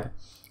new tab,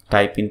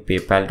 type in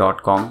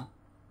paypal.com,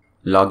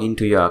 log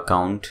into your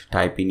account,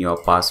 type in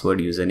your password,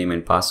 username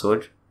and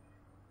password.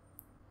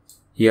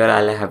 Here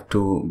I'll have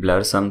to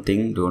blur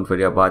something, don't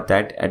worry about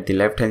that. At the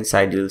left hand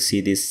side you'll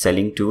see these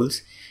selling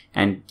tools,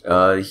 and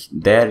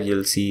there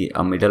you'll see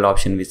a middle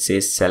option which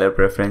says seller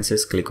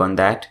preferences. Click on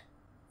that.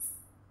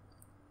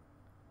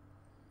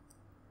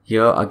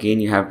 Here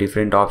again you have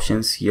different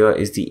options. Here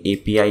is the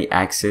API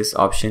access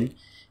option,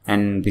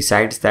 and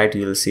besides that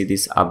you'll see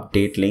this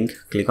update link.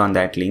 Click on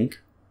that link.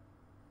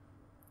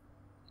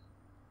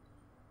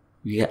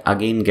 We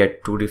again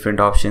get two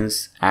different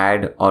options,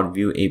 add or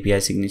view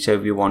API signature.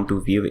 If you want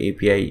to view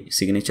API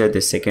signature,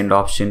 the second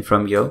option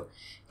from here,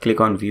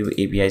 click on view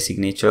API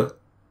signature.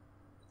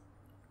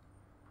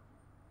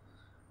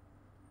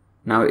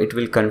 Now it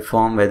will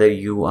confirm whether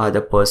you are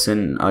the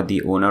person or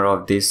the owner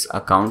of this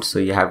account. So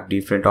you have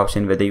different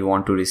options, whether you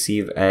want to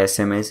receive a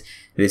SMS,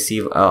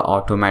 receive a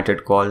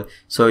automated call.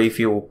 So if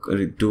you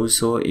do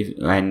so,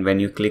 and when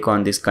you click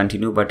on this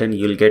continue button,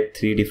 you'll get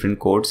 3 different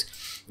codes.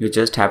 You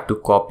just have to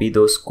copy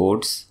those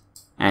codes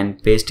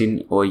and paste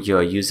in over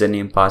your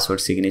username,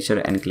 password, signature,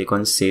 and click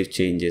on save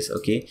changes.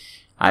 Okay,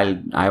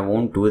 I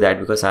won't do that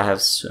because I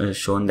have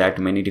shown that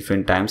many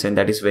different times, and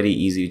that is very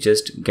easy. You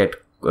just get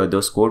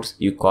those codes,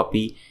 you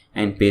copy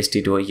and paste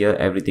it over here,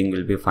 everything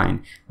will be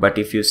fine. But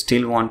if you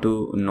still want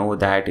to know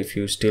that, if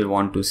you still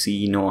want to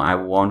see, I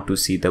want to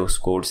see those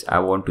codes, I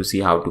want to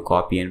see how to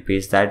copy and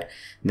paste that,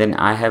 then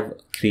I have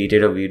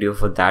created a video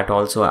for that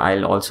also.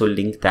 I'll also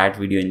link that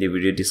video in the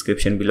video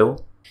description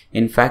below.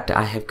 In fact,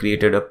 I have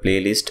created a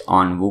playlist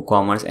on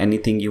WooCommerce.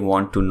 Anything you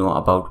want to know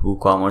about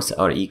WooCommerce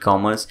or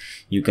e-commerce,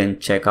 you can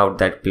check out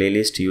that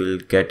playlist. You will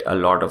get a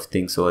lot of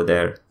things over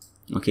there.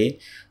 Okay,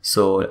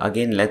 so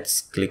again,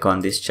 let's click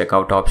on this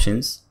checkout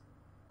options.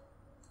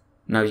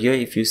 Now here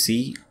if you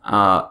see,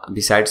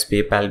 besides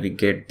PayPal we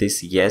get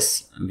this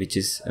yes,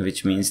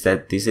 which means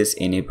that this is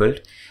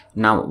enabled.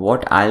 Now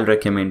what I'll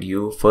recommend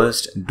you,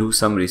 first do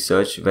some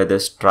research whether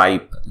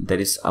Stripe, there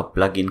is a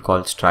plugin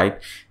called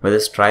Stripe, whether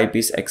Stripe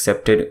is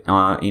accepted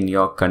in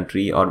your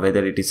country, or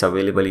whether it is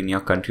available in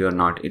your country or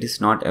not. It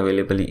is not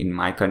available in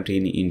my country,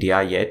 in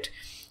India yet,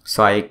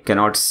 so I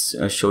cannot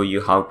show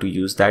you how to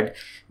use that.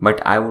 But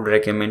I would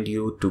recommend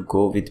you to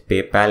go with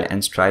PayPal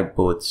and Stripe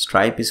both.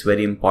 Stripe is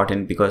very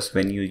important because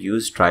when you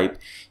use Stripe,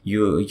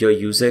 your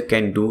user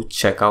can do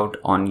checkout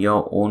on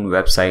your own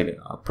website,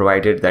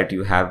 provided that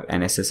you have an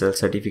SSL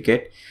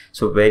certificate.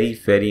 So very,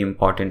 very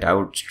important. I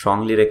would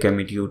strongly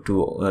recommend you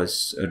to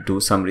do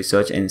some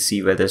research and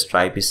see whether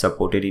Stripe is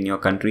supported in your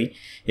country.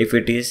 If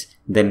it is,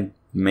 then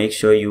make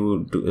sure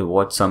you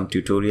watch some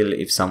tutorial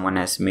if someone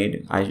has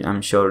made.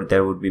 I'm sure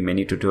there would be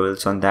many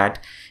tutorials on that.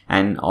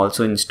 And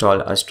also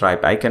install a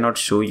Stripe. I cannot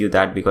show you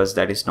that because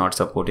that is not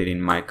supported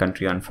in my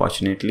country,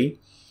 unfortunately.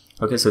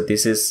 Okay, so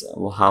this is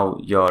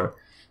what your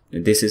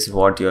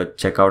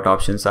checkout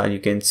options are. You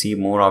can see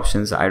more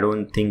options. I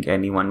don't think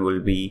anyone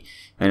will be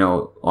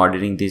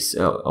ordering this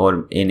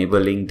or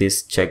enabling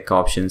this check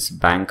options,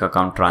 bank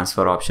account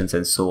transfer options,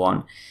 and so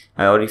on.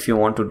 Or if you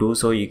want to do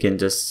so, you can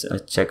just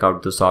check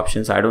out those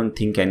options. I don't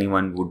think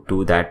anyone would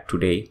do that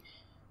today.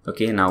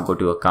 Okay, now go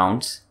to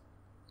accounts.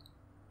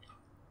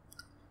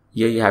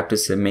 Here you have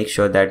to make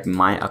sure that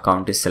my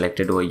account is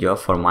selected over here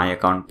for my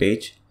account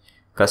page.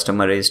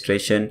 Customer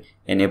registration,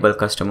 enable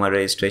customer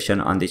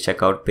registration on the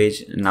checkout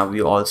page. Now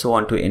we also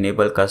want to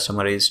enable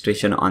customer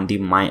registration on the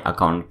my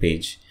account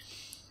page.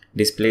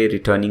 Display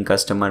returning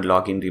customer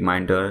login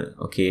reminder.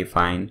 Okay,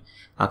 fine.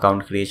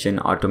 Account creation,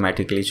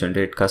 automatically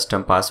generate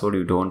custom password.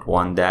 You don't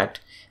want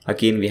that.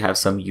 Again, we have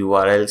some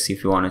URLs.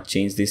 If you want to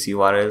change these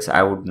URLs,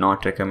 I would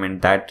not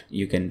recommend that.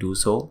 You can do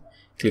so.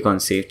 Click on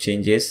save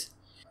changes.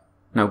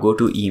 Now go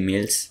to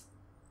emails,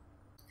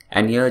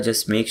 and here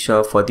just make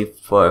sure for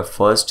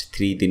first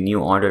 3, the new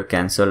order,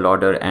 cancelled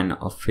order, and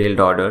a failed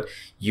order,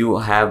 you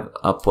have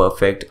a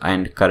perfect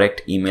and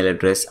correct email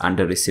address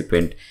under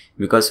recipient,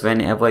 because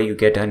whenever you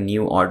get a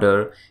new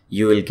order,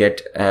 you will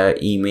get a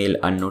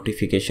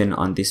notification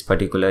on this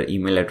particular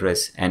email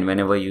address, and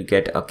whenever you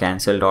get a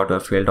cancelled order,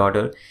 failed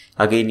order,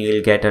 again you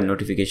will get a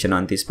notification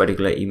on this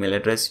particular email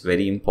address.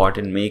 Very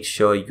important, make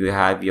sure you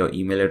have your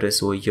email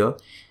address over here.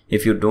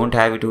 If you don't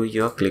have it over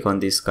here, click on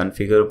this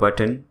configure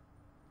button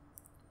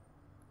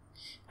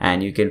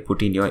and you can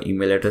put in your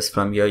email address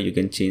from here. You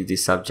can change the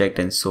subject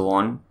and so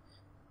on.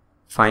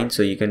 Fine,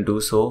 so you can do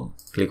so.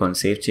 Click on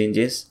save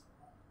changes.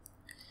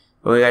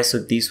 Okay guys, so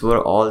these were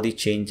all the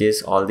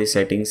changes, all the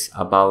settings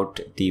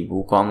about the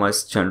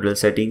WooCommerce general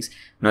settings.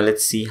 Now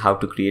let's see how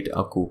to create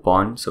a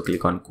coupon. So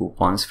click on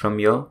coupons from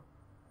here.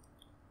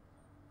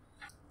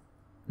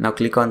 Now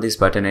click on this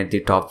button at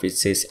the top which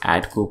says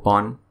add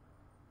coupon.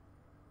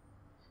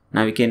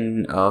 Now you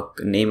can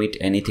name it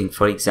anything.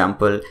 For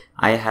example,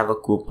 I have a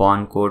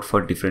coupon code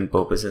for different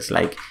purposes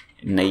like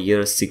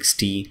Nayyar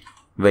 60.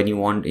 If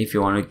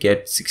you want to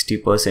get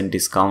 60%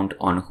 discount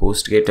on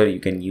HostGator, you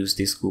can use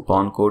this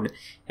coupon code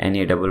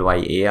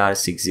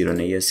NAYYAR60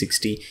 Nayyar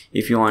 60.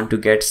 If you want to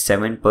get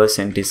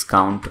 7%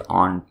 discount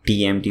on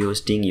TMD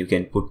hosting, you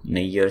can put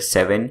Nayyar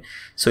 7.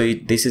 So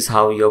this is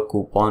how your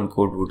coupon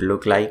code would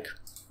look like.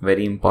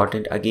 Very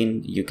important.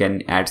 Again, you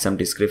can add some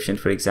description.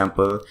 For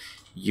example,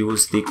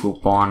 use the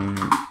coupon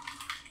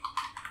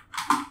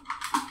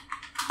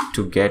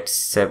to get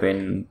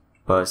 7%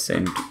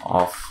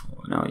 off.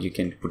 Now you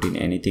can put in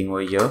anything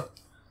over here.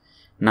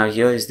 Now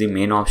here is the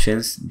main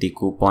options: the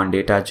coupon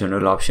data,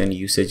 general option,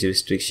 usage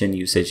restriction,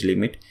 usage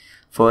limit.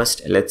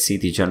 First, let's see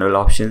the general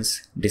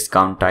options.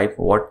 Discount type,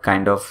 what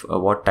type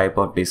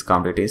of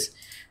discount it is.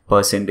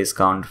 Percent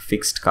discount,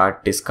 fixed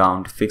cart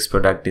discount, fixed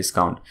product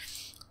discount.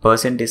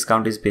 Percent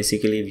discount is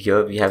basically,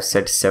 here we have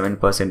set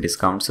 7%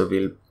 discount, so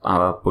we'll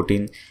put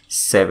in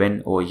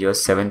 7 over here,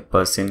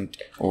 7%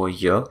 over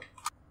here.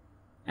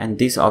 And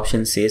this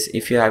option says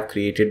if you have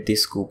created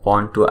this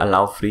coupon to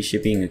allow free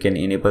shipping, you can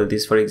enable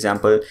this. For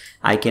example,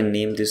 I can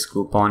name this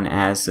coupon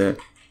as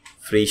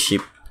free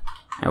ship.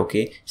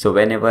 Okay, so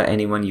whenever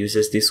anyone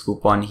uses this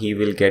coupon, he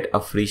will get a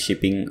free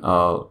shipping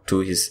to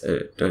his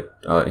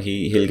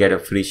he'll get a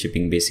free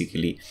shipping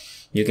basically.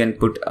 You can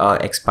put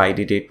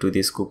expiry date to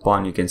this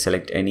coupon. You can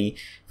select any.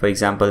 For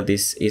example,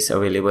 this is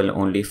available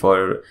only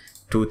for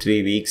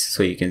 2-3 weeks,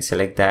 so you can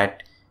select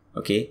that.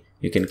 Okay,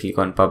 you can click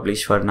on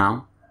publish for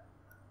now.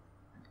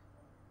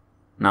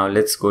 Now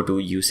let's go to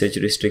usage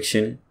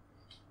restriction.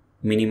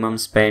 Minimum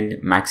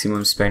spend,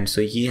 maximum spend.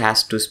 So he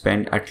has to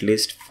spend at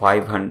least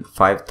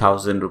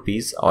 5,000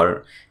 rupees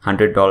or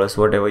 $100,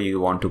 whatever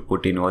you want to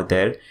put in over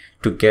there,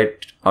 to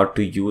get or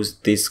to use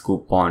this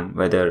coupon,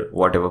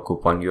 whatever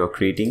coupon you are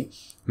creating.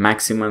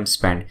 Maximum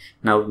spend.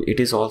 Now it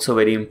is also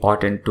very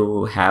important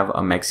to have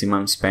a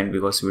maximum spend,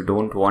 because we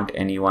don't want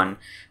anyone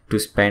to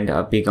spend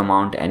a big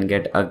amount and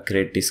get a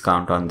great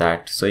discount on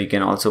that. So you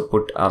can also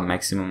put a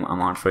maximum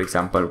amount, for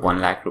example 1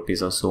 lakh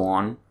rupees or so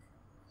on.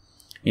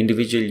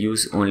 Individual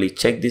use only.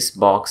 Check this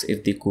box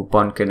if the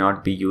coupon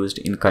cannot be used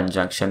in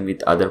conjunction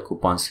with other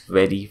coupons.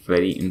 Very,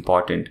 very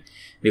important,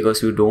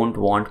 because we don't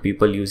want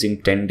people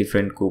using 10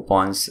 different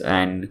coupons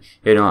and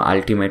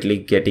ultimately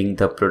getting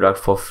the product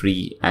for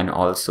free and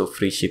also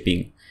free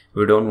shipping.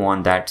 We don't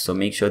want that, so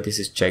make sure this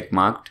is check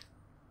marked.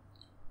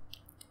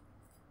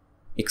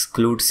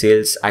 Exclude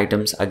sales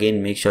items.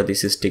 Again, make sure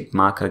this is tick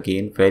mark.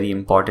 Again, very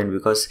important,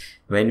 because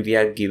when we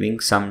are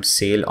giving some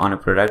sale on a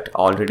product,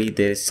 already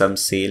there is some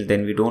sale,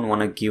 then we don't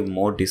want to give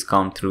more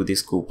discount through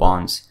these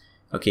coupons.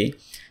 Okay,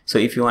 so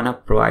if you want to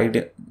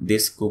provide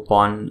this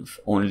coupon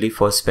only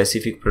for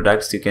specific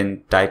products, you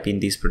can type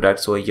in these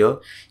products over here.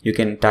 You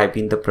can type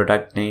in the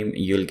product name,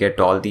 you'll get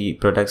all the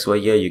products over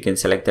here. You can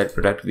select that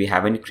product. We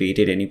haven't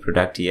created any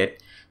product yet,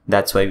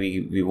 that's why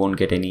we won't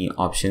get any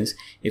options.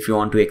 If you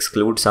want to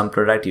exclude some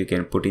product, you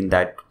can put in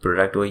that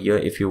product over here.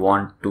 If you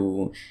want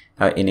to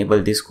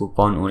enable this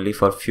coupon only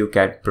for few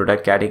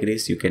product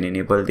categories, you can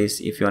enable this.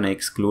 If you want to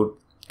exclude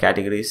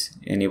categories,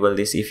 enable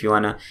this. If you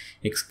want to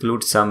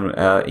exclude some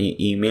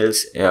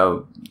emails,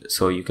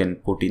 so you can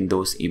put in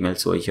those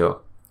emails over here.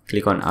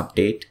 Click on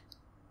update.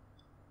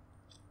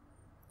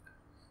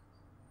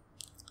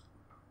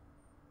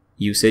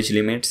 Usage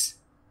limits.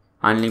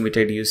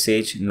 Unlimited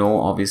usage,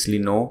 no, obviously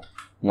no.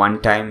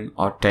 1 time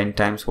or 10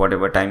 times,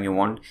 whatever time you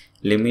want.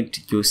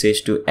 Limit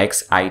usage to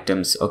X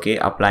items. Okay,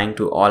 applying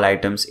to all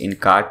items in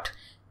cart.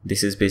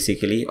 This is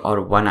basically,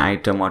 or 1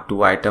 item or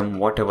 2 item,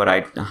 whatever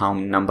how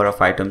number of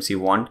items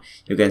you want,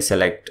 you can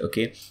select.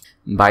 Okay,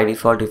 by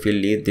default, if you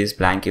leave this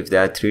blank, if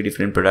there are 3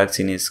 different products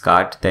in his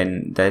cart,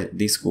 then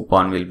this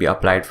coupon will be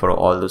applied for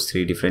all those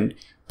 3 different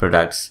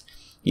products.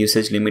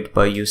 Usage limit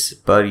per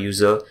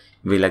user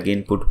will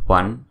again put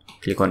 1.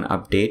 Click on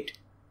update.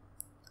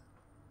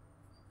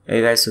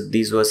 Hey guys, so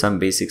these were some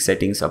basic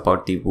settings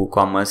about the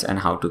WooCommerce and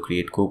how to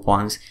create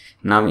coupons.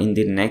 Now in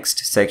the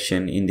next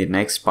section, in the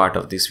next part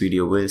of this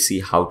video, we'll see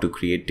how to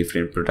create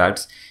different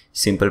products: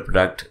 simple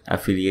product,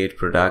 affiliate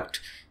product,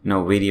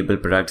 variable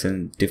products,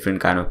 and different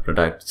kind of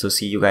products. So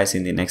see you guys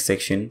in the next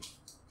section.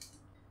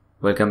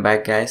 Welcome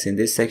back guys. In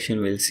this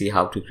section, we'll see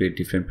how to create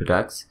different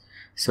products.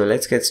 So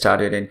let's get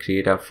started and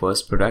create our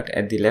first product.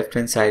 At the left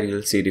hand side,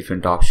 you'll see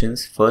different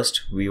options.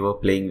 First, we were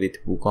playing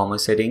with WooCommerce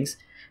settings.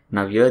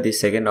 Now here the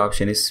second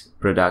option is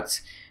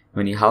products.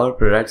 When you hover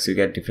products, you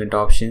get different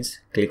options.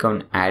 Click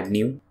on add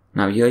new.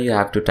 Now here you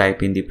have to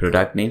type in the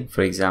product name.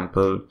 For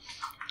example,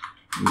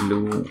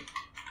 blue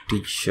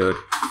t-shirt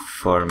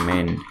for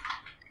men.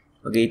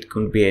 Okay, it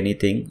could be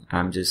anything.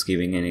 I'm just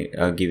giving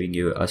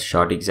you a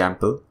short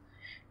example.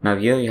 Now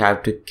here you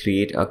have to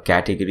create a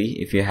category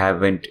if you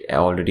haven't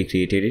already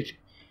created it.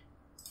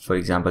 For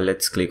example,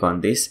 let's click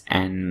on this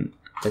and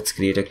let's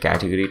create a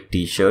category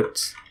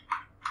t-shirts.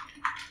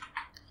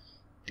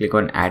 Click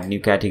on add new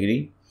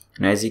category.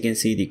 And as you can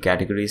see, the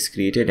category is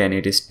created and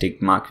it is tick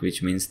marked,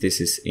 which means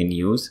this is in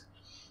use.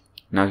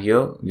 Now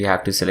here we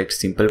have to select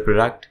simple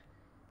product.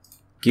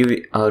 give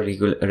it a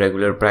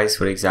regular price.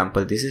 For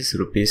example, this is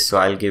rupees, so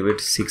I'll give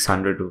it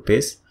 600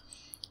 rupees.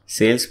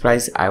 Sales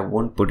price, I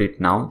won't put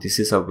it now. This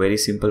is a very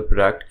simple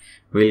product.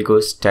 We'll go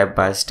step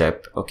by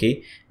step.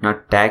 Okay, now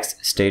tax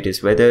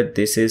status, whether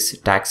this is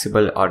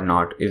taxable or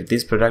not. If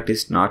this product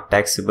is not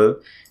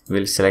taxable,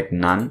 we'll select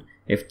none.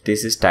 If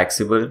this is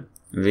taxable,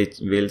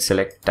 we'll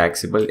select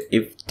taxable.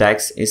 If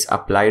tax is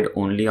applied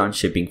only on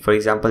shipping, for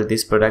example,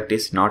 this product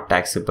is not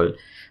taxable,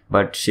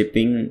 but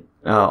shipping,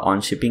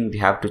 on shipping we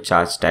have to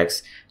charge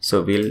tax,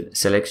 so we'll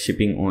select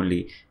shipping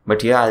only.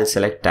 But here I'll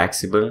select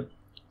taxable.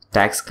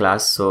 Tax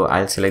class, so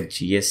I'll select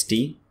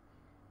GST,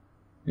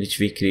 which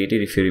we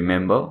created if you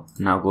remember.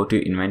 Now go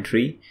to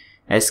inventory.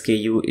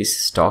 SKU is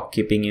stock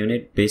keeping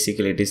unit.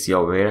 Basically it is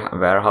your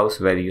warehouse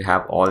where you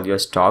have all your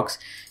stocks.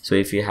 So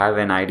if you have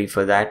an ID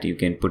for that, you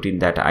can put in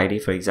that ID.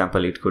 For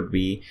example, it could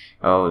be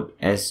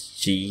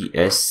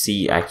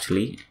SGSC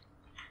actually,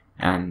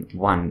 and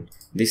 1.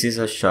 This is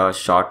a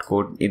short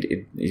code.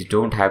 You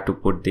don't have to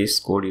put this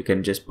code, you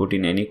can just put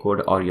in any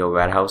code or your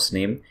warehouse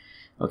name.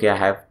 Okay, I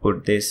have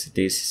put this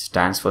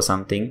stands for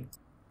something.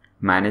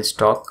 Manage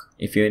stock.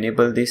 If you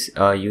enable this,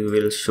 you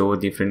will show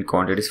different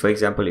quantities. For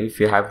example, if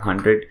you have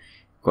 100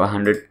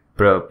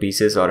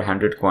 pieces or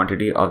 100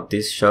 quantity of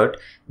this shirt,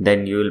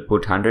 then you will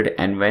put 100,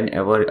 and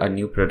whenever a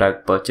new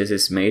product purchase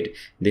is made,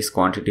 this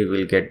quantity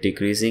will get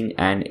decreasing,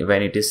 and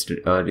when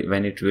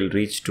it will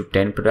reach to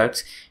 10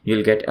 products,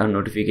 you'll get a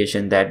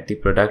notification that the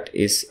product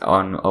is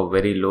on a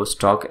very low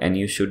stock and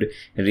you should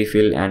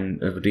refill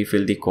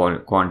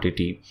the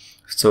quantity.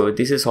 So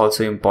this is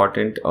also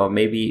important, or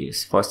maybe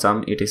for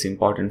some it is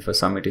important, for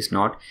some it is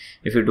not.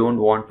 If you don't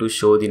want to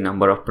show the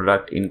number of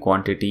product in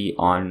quantity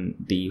on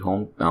the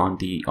home on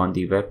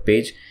the web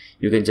page,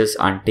 you can just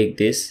untick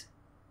this.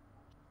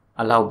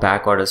 Allow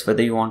back orders,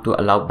 whether you want to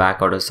allow back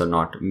orders or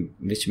not,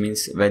 which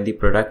means when the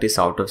product is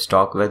out of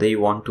stock, whether you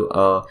want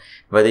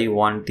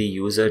the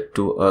user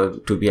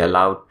to be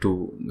allowed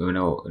to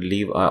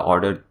leave an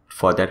order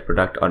for that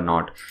product or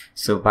not.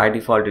 So by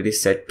default it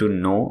is set to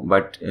no,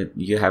 but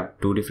you have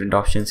two different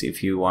options.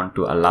 If you want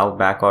to allow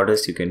back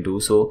orders, you can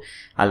do so.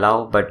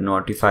 Allow but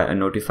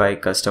notify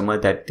customer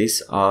that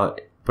this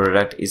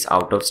product is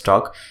out of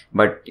stock,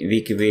 but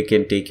we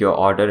can take your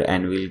order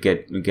and we'll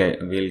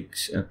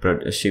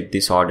ship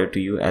this order to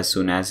you as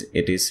soon as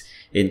it is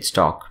in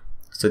stock.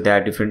 So there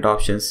are different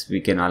options. We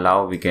can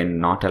allow, we can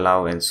not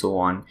allow, and so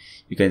on.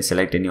 You can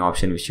select any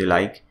option which you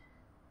like.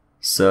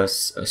 So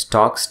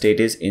stock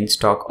status, in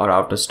stock or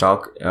out of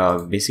stock.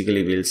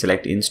 Basically we'll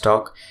select in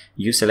stock.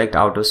 You select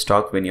out of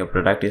stock when your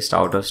product is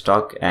out of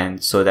stock,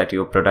 and so that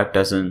your product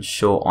doesn't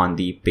show on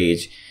the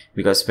page,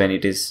 because when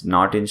it is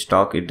not in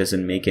stock, it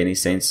doesn't make any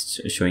sense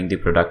showing the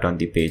product on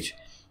the page.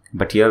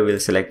 But here we'll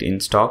select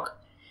in stock.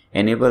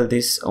 Enable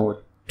this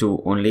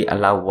to only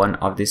allow one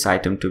of this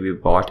item to be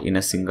bought in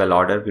a single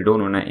order. We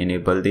don't want to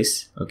enable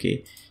this.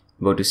 Okay,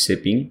 go to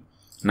shipping.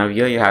 Now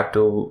here you have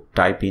to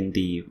type in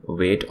the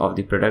weight of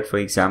the product. For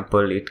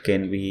example, it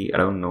can be, I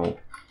don't know,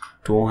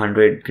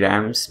 200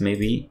 grams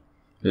maybe.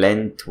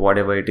 Length,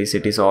 whatever it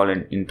is all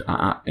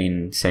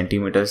in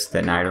centimeters.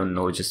 Then I don't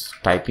know, just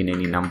type in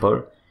any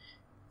number.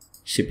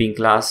 Shipping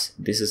class,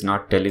 this is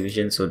not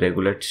television, so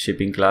regular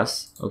shipping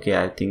class. Okay,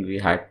 I think we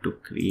had to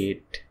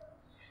create,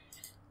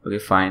 okay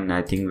fine,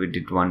 I think we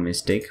did one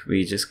mistake.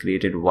 We just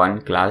created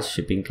one class,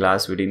 shipping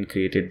class. We didn't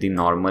create the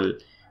normal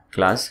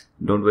class.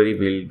 Don't worry,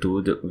 we'll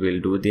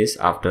do this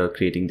after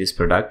creating this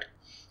product.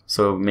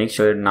 So make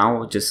sure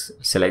now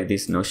just select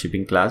this no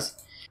shipping class.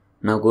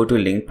 Now go to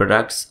link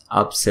products,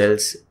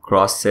 upsells,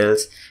 cross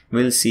sells.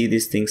 We'll see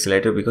these things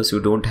later, because we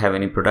don't have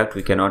any product,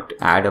 we cannot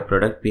add a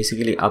product.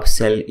 Basically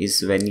upsell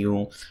is when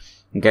you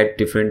get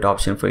different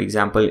options. For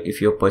example,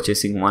 if you're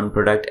purchasing one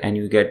product and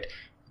you get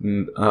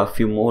a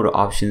few more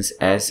options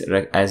as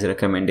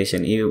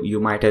recommendation. You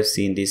might have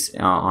seen this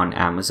on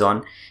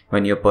Amazon.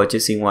 When you're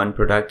purchasing one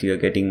product, you're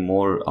getting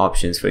more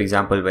options. For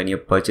example, when you're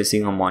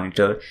purchasing a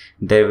monitor,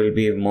 there will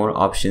be more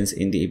options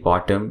in the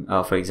bottom,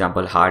 for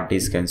example hard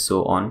disk and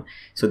so on.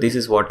 So this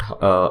is what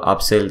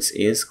upsells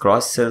is.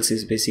 Cross sells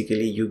is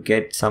basically you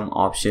get some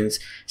options,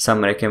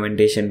 some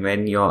recommendation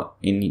when you're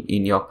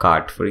in your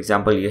cart. For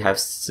example, you have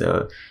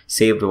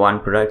saved one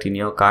product in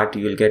your cart,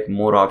 you will get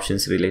more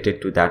options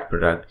related to that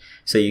product,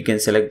 so you can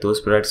select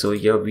those products. So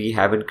here we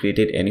haven't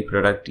created any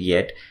product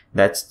yet,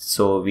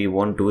 so we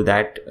won't do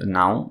that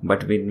now,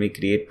 but when we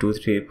create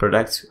 2-3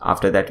 products,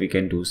 after that we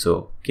can do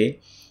so. Okay,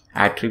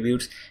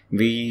 attributes,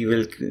 we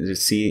will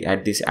see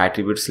at these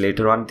attributes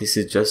later on. This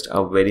is just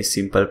a very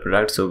simple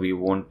product, so we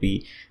won't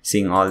be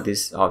seeing all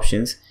these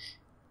options.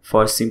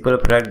 For simple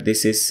product,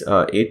 this is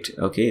it.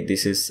 Okay,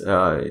 this is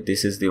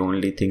the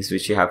only things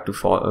which you have to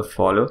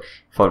follow.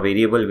 For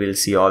variable, we'll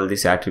see all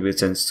these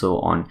attributes and so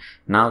on.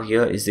 Now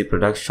here is the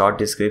product short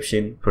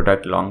description,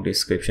 product long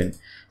description.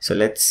 So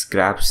let's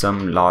grab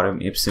some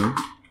lorem ipsum,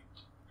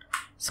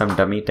 some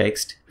dummy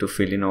text to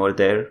fill in over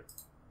there.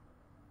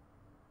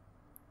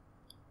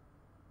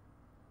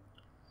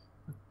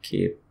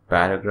 Okay,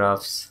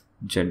 paragraphs,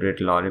 generate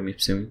lorem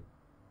ipsum.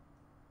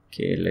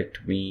 Okay,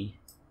 let me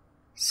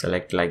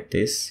select like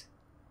this.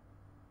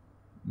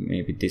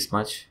 maybe this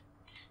much.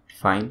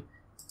 Fine.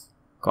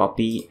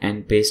 Copy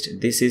and paste.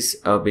 This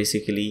is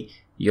basically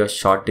your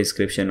short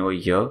description over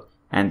here,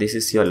 and this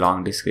is your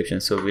long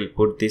description. So we'll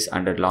put this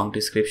under long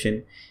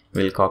description.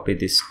 We'll copy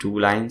these 2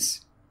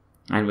 lines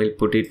and we'll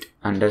put it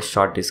under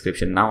short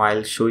description. Now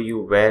I'll show you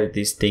where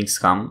these things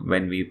come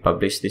when we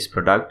publish this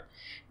product.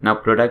 Now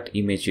product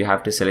image, you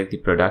have to select the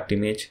product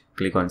image.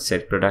 Click on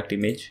set product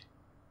image.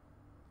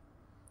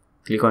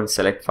 Click on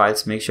select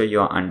files. Make sure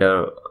you're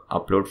under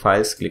upload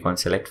files. Click on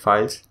select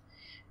files.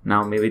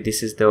 Now maybe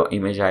this is the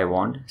image I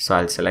want, so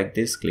I'll select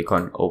this. Click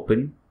on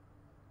open.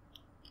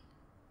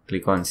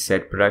 Click on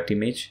set product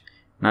image.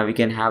 Now we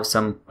can have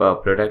some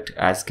product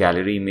as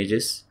gallery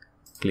images.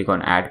 Click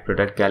on add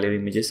product gallery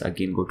images.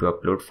 Again go to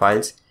upload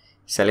files,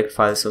 select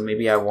files. So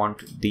maybe I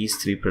want these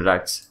 3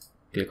 products.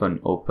 Click on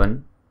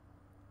open,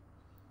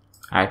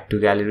 add to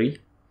gallery.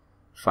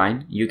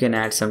 Fine. You can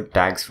add some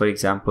tags, for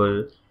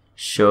example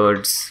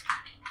shirts.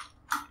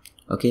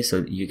 Okay,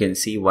 so you can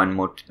see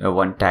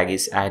one tag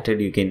is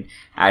added. You can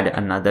add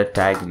another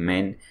tag,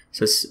 men.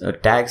 So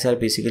tags are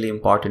basically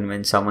important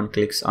when someone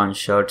clicks on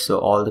shirt, so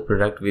all the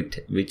product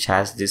which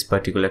has this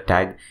particular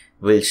tag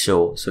will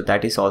show. So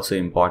that is also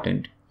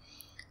important.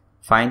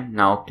 Fine.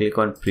 Now click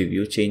on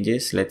preview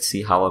changes. Let's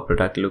see how a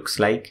product looks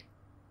like.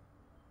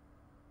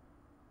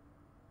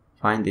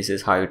 Fine. This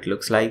is how it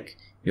looks like.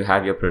 You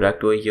have your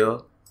product over here.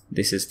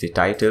 This is the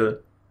title.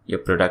 Your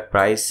product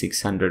price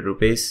 600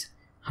 rupees,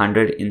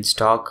 100 in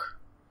stock.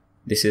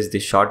 This is the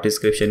short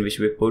description which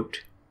we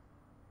put.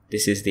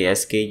 This is the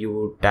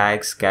SKU,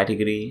 tags,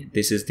 category.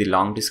 This is the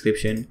long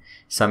description,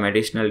 some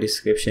additional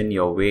description,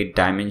 your weight,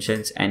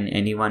 dimensions, and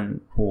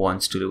anyone who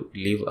wants to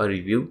leave a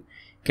review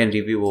can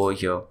review over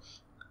here.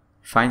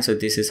 Fine. So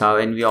this is how,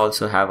 and we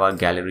also have our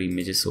gallery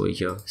images over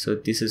here. So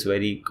this is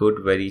very good,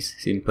 very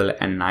simple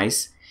and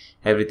nice.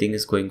 Everything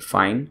is going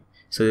fine.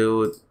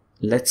 So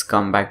let's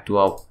come back to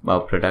our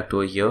product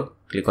over here.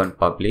 Click on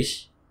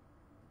publish.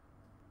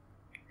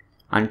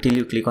 Until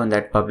you click on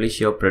that publish,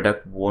 your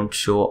product won't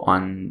show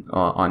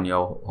on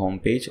your home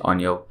page, on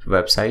your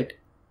website.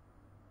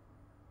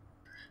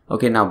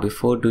 Okay, now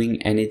before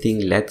doing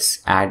anything,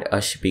 let's add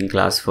a shipping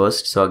class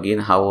first. So again,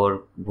 how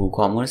our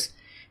WooCommerce,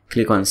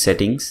 click on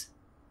settings,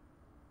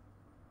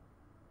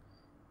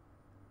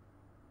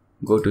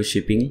 go to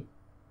shipping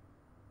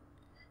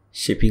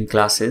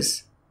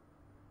classes.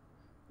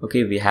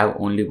 Okay, we have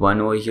only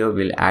one over here.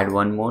 We'll add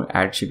one more,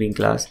 add shipping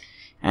class,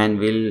 and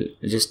we'll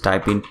just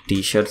type in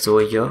t-shirts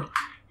over here.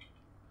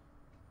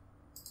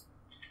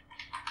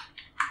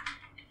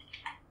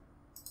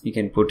 You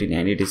can put in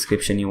any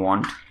description you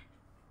want.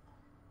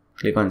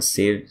 Click on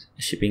save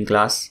shipping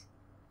class.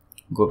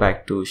 Go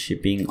back to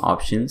shipping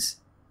options,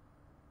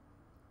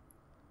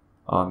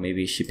 or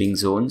maybe shipping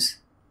zones.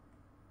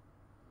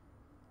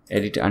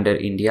 Edit under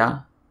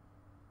India.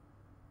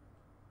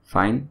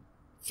 Fine.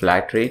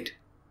 Flat rate.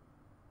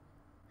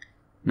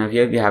 Now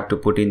here we have to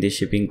put in the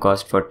shipping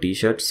cost for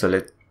t-shirts.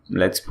 So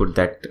let's put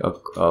that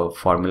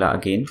formula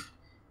again.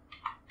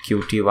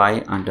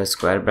 QTY under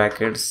square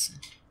brackets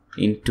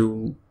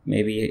into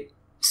maybe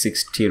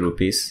 60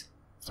 rupees.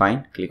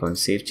 Fine. Click on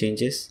save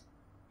changes.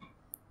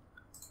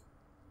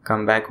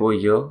 Come back over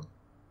here.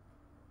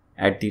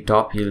 At the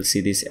top you'll see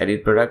this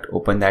edit product.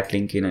 Open that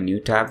link in a new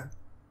tab.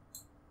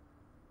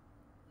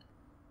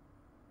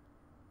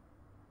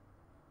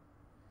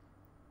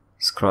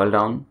 Scroll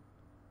down.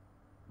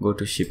 Go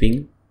to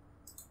shipping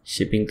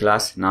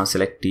class. Now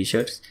select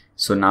t-shirts.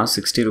 So now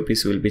 60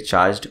 rupees will be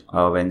charged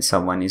when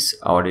someone is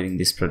ordering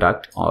this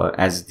product, or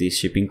as the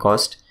shipping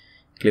cost.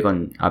 Click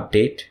on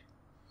update.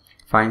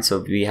 Fine. So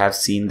we have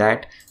seen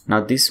that.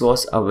 Now this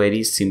was a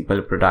very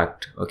simple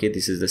product. Okay,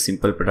 this is the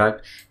simple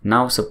product.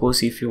 Now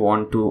suppose if you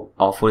want to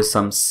offer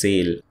some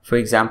sale, for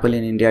example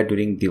in India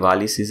during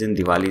Diwali season,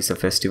 Diwali is a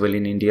festival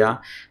in India,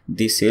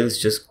 the sales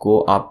just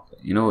go up.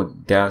 You know,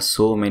 there are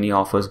so many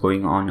offers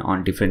going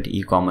on different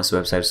e-commerce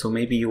websites. So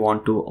maybe you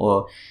want to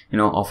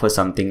offer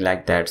something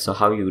like that. So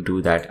how you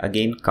do that?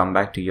 Again, come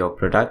back to your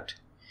product,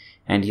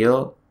 and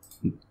here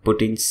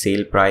put in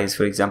sale price.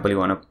 For example, you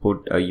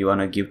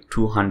want to give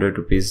 200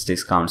 rupees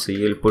discount, so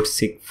you will put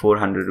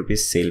 400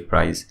 rupees sale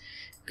price.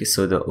 Okay,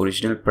 so the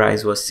original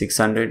price was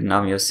 600,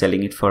 now you're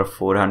selling it for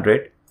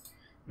 400.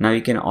 Now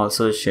you can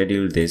also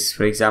schedule this.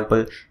 For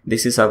example,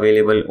 this is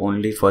available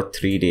only for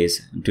 3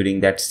 days during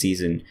that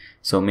season.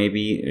 So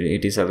maybe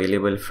it is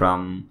available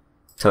from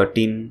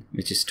 13,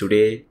 which is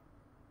today,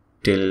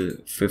 till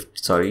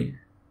 15th.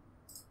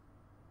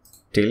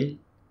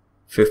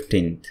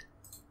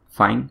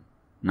 Fine.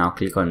 Now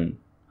click on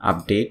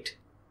update.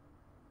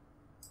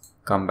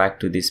 Come back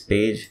to this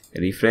page,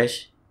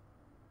 refresh.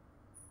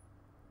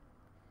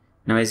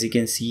 Now as you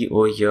can see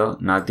over here,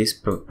 now this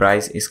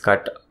price is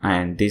cut,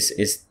 and this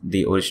is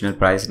the original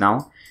price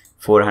now,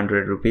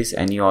 400 rupees,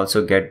 and you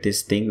also get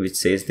this thing which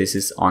says this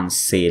is on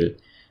sale.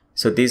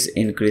 So this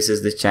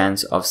increases the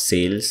chance of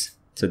sales.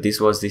 So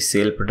this was the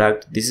sale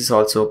product. This is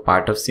also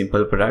part of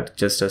simple product,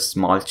 just a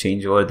small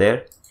change over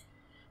there.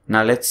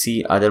 Now let's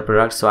see other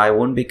products. So I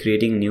won't be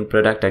creating new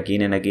product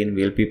again and again.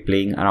 We'll be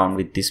playing around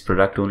with this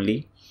product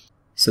only.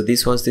 So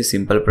this was the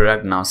simple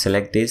product. Now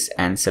select this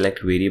and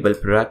select variable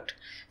product.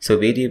 So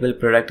variable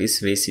product is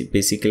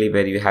basically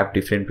where you have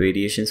different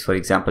variations. For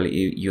example,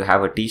 you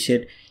have a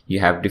t-shirt, you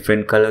have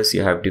different colors,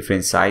 you have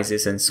different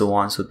sizes and so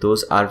on. So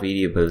those are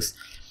variables.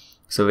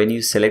 So when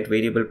you select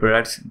variable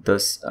products,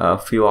 those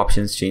few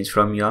options change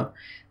from here.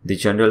 The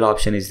general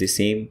option is the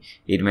same,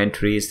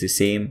 inventory is the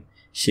same,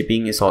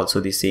 shipping is also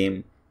the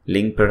same,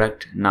 link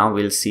product. Now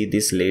we'll see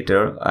this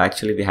later.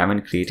 Actually we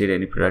haven't created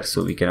any product,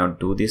 so we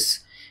cannot do this.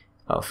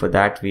 For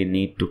that we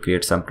need to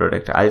create some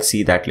product. I'll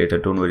see that later,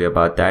 don't worry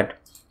about that.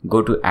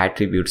 Go to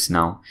attributes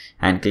now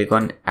and click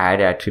on add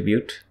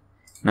attribute.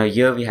 Now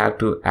here we have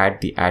to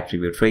add the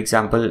attribute. For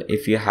example,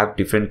 if you have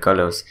different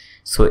colors,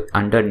 so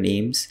under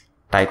names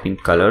type in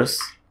colors,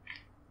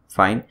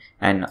 fine,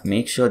 and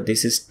make sure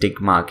this is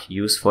tick mark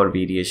used for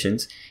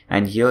variations,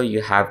 and here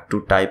you have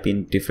to type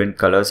in different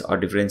colors or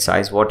different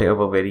size,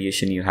 whatever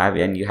variation you have,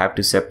 and you have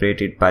to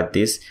separate it by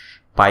this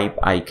pipe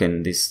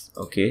icon, this.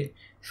 Okay,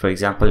 for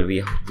example,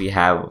 we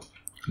have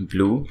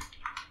blue,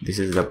 this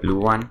is the blue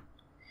one.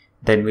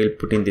 Then we'll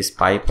put in this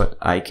pipe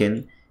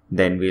icon.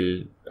 Then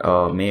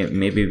we'll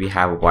maybe we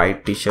have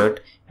white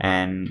t-shirt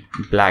and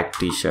black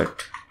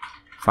t-shirt.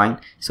 Fine.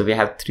 So we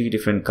have 3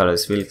 different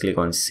colors. We'll click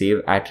on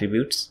save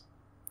attributes.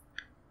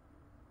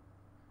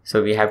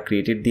 So we have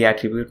created the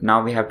attribute.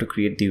 Now we have to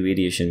create the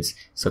variations.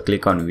 So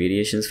click on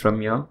variations from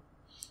here.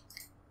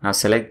 Now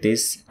select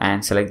this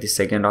and select the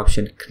second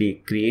option,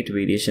 create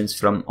variations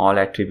from all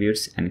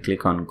attributes, and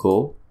click on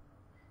go.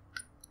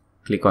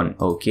 Click on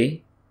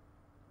OK.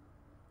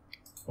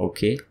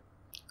 Okay,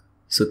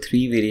 so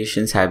 3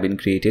 variations have been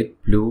created,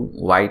 blue,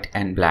 white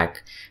and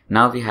black.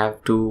 Now we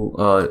have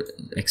to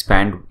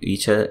expand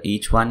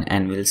each one,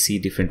 and we'll see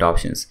different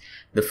options.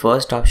 The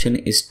first option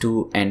is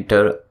to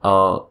enter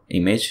a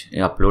image,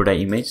 upload an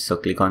image. So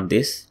click on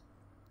this.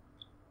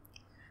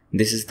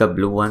 This is the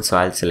blue one, so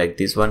I'll select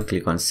this one.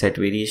 Click on set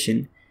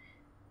variation.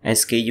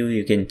 SKU,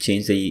 you can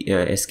change the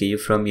SKU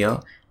from here.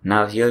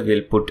 Now here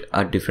we'll put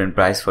a different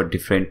price for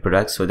different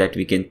products so that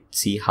we can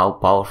see how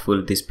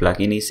powerful this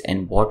plugin is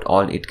and what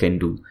all it can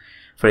do.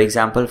 For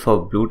example,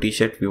 for blue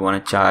t-shirt we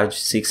want to charge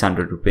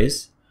 600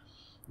 rupees.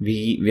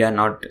 We are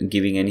not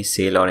giving any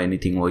sale or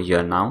anything over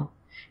here now.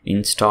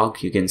 In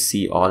stock you can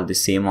see all the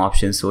same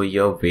options over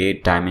here,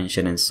 weight,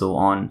 dimension and so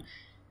on.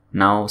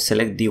 Now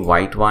select the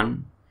white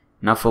one.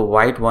 Now for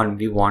white one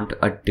we want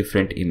a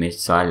different image,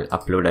 so I'll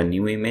upload a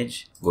new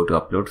image. Go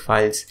to upload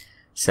files,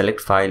 select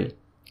file.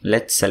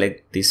 Let's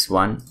select this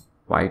one,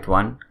 white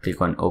one,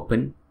 click on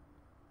open,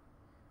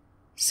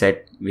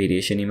 set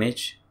variation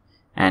image,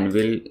 and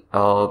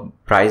we'll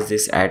price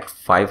this at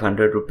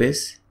 500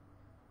 rupees.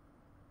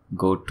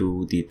 Go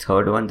to the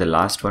third one, the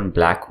last one,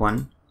 black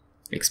one,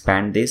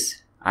 expand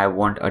this. I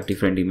want a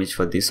different image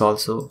for this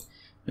also.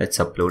 Let's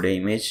upload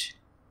an image.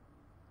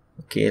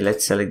 Okay,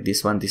 let's select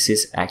this one. This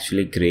is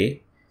actually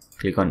gray.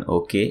 Click on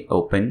OK,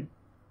 open,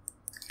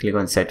 click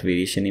on set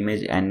variation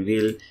image, and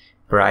we'll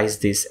price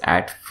this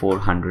at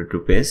 400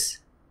 rupees.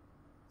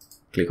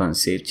 Click on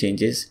save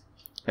changes.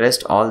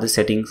 Rest all the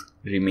settings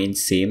remain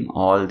same.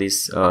 All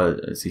this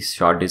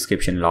short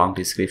description, long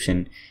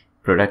description,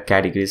 product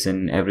categories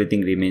and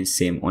everything remains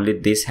same. Only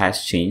this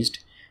has changed.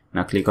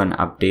 Now click on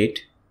update.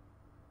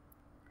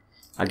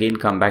 Again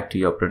come back to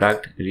your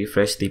product,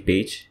 refresh the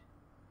page.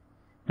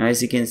 Now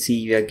as you can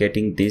see we are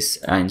getting this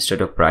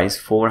instead of price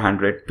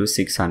 400 to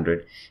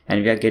 600,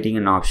 and we are getting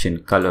an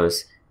option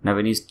colors. Now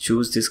when you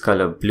choose this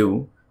color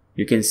blue,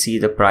 you can see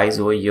the price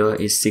over here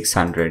is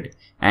 600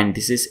 and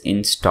this is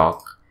in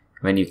stock.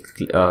 When you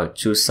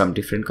choose some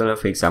different color,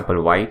 for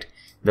example white,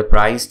 the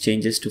price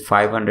changes to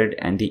 500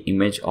 and the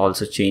image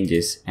also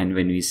changes. And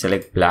when we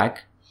select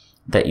black,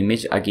 the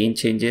image again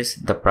changes,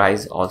 the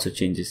price also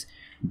changes.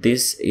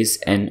 This is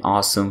an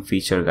awesome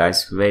feature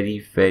guys,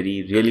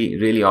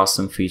 really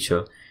awesome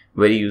feature,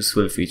 very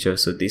useful feature.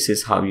 So this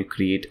is how you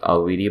create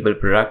a variable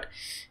product.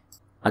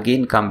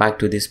 Again come back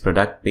to this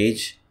product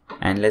page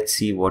and let's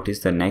see what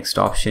is the next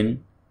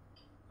option.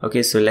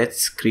 Okay, so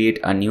let's create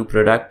a new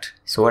product.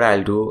 So what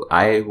I'll do,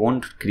 I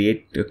won't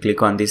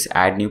click on this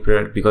add new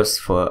product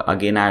because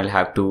again I'll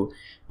have to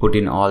put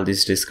in all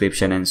this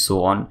description and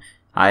so on.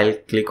 I'll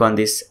click on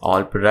this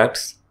all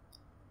products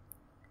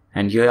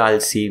and here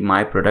I'll see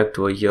my product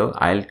over here.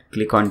 I'll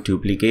click on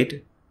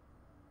duplicate.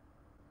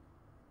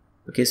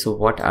 Okay, so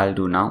what I'll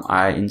do now,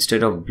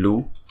 instead of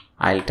blue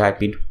I'll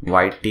type in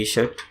white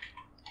t-shirt.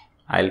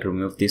 I'll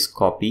remove this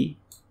copy.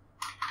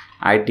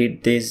 I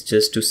did this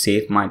just to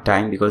save my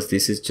time because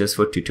this is just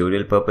for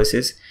tutorial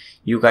purposes.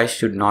 You guys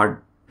should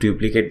not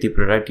duplicate the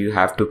product. You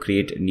have to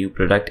create a new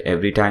product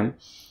every time.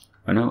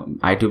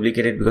 I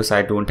duplicate it because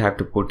I don't have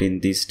to put in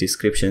these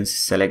descriptions,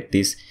 select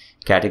these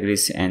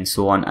categories and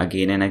so on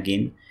again and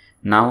again.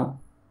 Now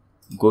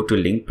go to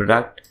link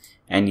product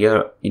and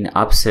here in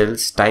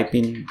upsells type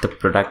in the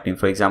product name.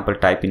 For example,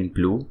 type in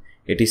blue.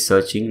 It is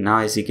searching. Now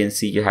as you can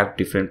see you have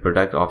different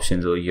product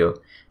options over here.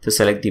 So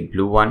select the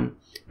blue one.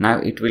 Now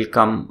it will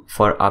come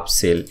for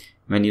upsell.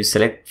 When you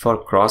select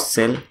for cross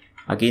sell,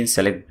 again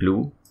select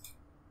blue.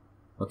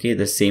 Okay,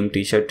 the same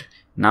t-shirt.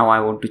 Now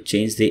I want to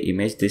change the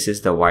image. This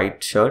is the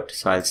white shirt,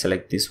 so I'll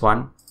select this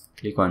one,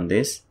 click on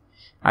this.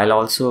 I'll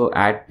also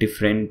add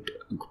different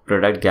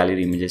product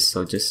gallery images,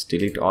 so just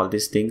delete all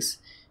these things,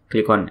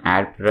 click on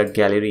add product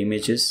gallery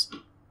images,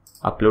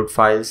 upload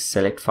files,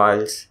 select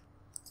files,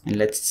 and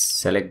let's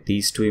select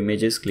these two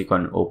images, click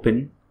on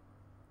open,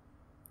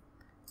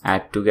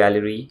 add to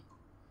gallery,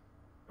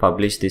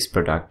 publish this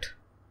product.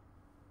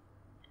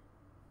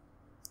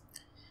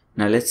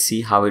 Now let's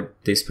see how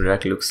this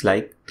product looks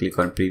like. Click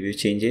on preview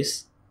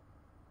changes.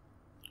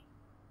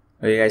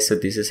 Okay guys, so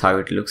this is how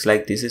it looks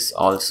like. This is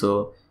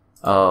also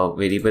a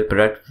variable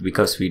product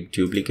because we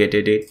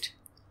duplicated it.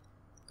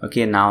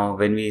 Okay, now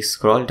when we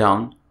scroll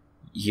down,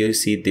 you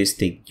see this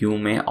thing, you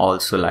may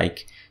also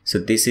like. So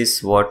this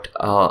is what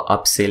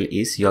upsell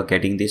is. You're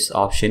getting this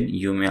option,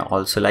 you may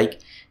also like.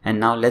 And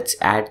now let's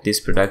add this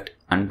product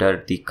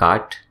under the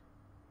cart.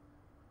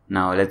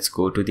 Now let's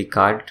go to the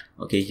cart.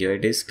 Okay, here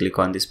it is. Click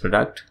on this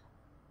product,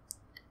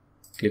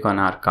 click on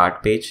our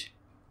cart page,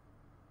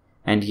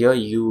 and here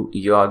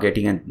you are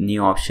getting a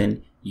new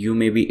option you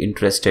may be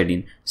interested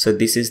in. So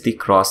this is the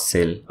cross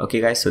sell. Okay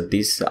guys, so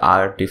these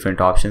are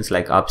different options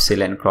like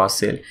upsell and cross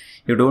sell.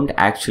 You don't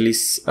actually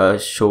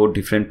show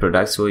different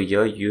products, so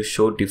here you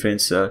show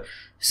different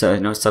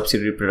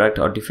subsidiary product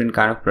or different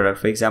kind of product.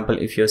 For example,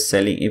 if you're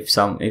selling, if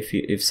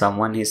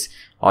someone is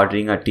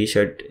ordering a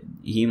t-shirt,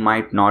 he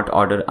might not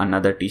order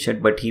another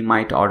t-shirt, but he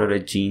might order a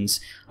jeans,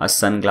 a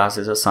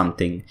sunglasses or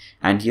something.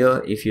 And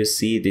here if you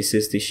see, this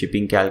is the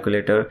shipping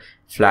calculator,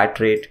 flat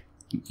rate,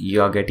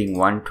 you are getting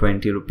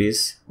 120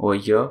 rupees over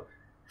here.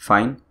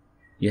 Fine,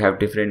 you have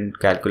different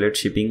calculate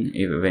shipping.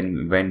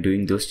 When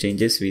doing those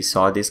changes, we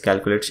saw this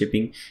calculate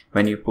shipping.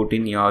 When you put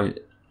in your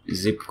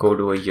zip code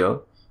over here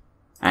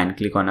and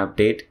click on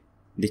update,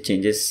 the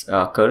changes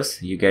occurs.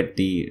 You get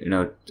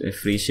the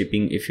free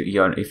shipping if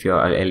you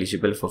are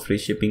eligible for free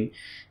shipping.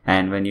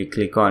 And when you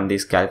click on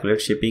this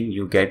calculate shipping,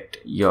 you get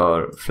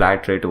your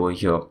flat rate over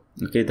here.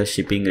 Okay, the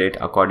shipping rate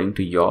according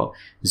to your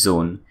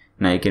zone.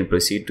 Now you can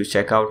proceed to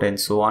checkout and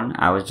so on.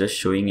 I was just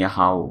showing you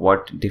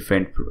what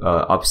different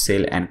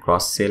upsell and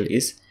cross sell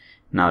is.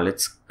 Now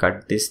let's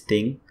cut this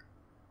thing.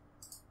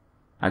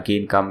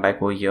 Again, come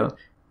back over here.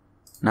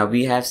 Now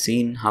we have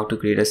seen how to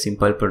create a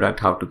simple product,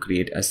 how to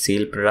create a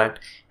sale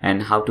product,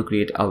 and how to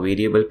create a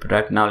variable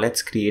product. Now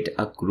let's create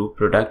a group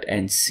product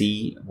and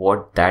see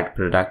what that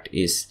product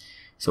is.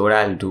 So what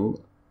I'll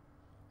do,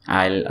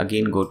 I'll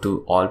again go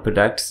to all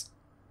products.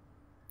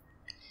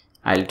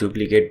 I'll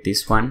duplicate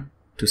this one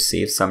to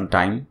save some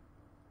time.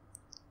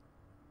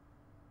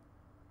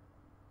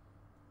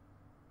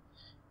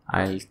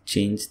 I'll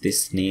change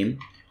this name.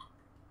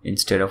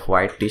 Instead of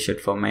white t-shirt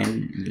for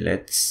men,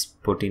 let's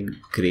put in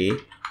gray.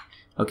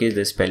 Okay,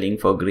 the spelling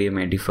for gray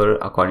may differ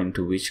according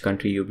to which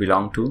country you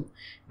belong to.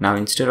 Now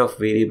instead of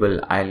variable,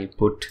 I'll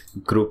put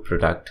group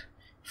product.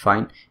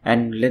 Fine.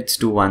 And let's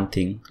do one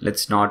thing.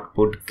 Let's not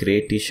put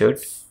gray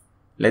t-shirt.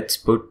 Let's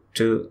put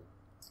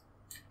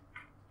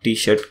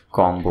t-shirt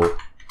combo,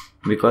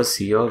 because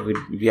here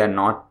we are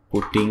not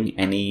putting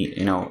any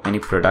any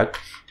product.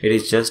 It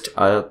is just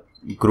a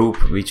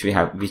group which we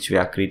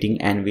are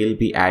creating, and we'll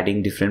be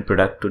adding different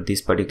product to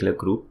this particular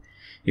group.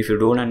 If you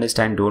don't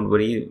understand, don't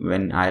worry.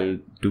 When I'll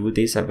do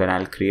this, when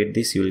I'll create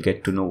this, you'll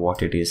get to know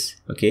what it is.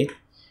 Okay,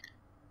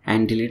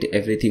 and delete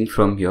everything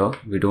from here.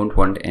 We don't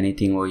want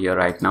anything over here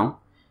right now.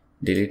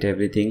 Delete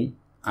everything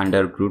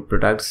under group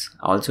products.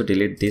 Also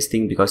delete this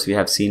thing because we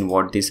have seen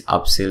what this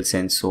upsells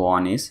and so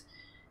on is.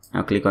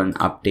 Now click on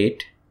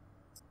update,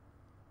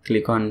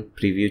 click on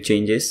preview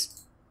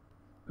changes.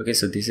 Okay,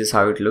 so this is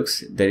how it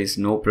looks. There is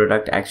no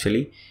product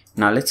actually.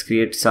 Now let's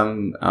create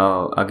some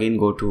again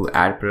go to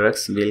add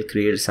products. We'll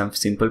create some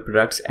simple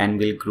products and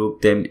we'll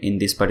group them in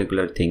this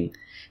particular thing.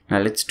 Now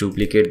let's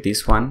duplicate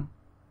this one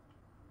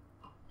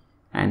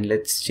and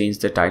let's change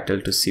the title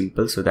to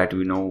simple so that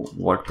we know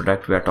what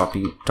product we are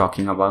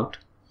talking about.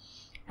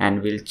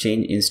 And we'll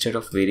change, instead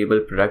of variable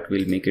product,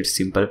 we'll make it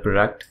simple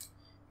product.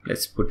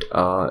 Let's put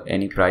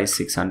any price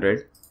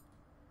 600.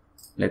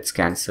 Let's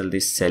cancel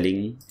this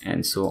selling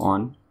and so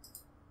on.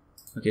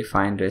 Okay,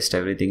 fine, rest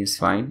everything is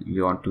fine.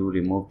 We want to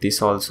remove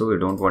this also. We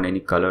don't want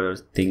any color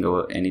thing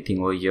or anything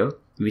over here.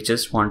 We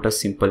just want a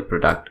simple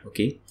product.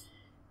 Okay,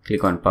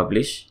 click on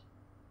publish.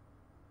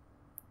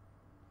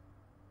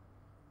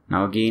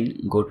 Now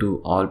again go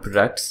to all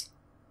products.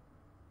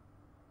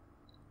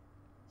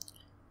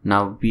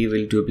 Now we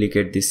will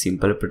duplicate this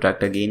simple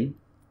product again.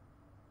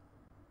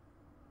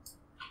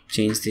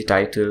 Change the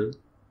title.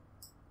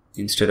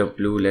 Instead of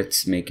blue,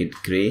 let's make it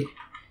gray.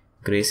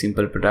 Gray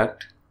simple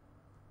product.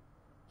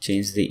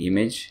 Change the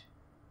image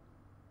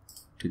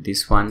to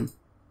this one.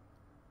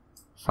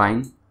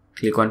 Fine.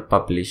 Click on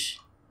publish.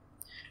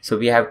 So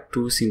we have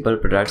two simple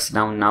products.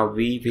 Now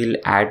we will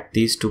add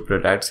these two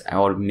products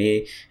or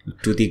may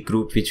to the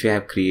group which we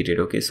have created.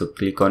 Okay, so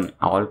click on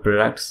all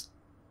products,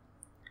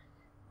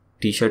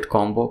 t-shirt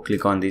combo,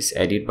 click on this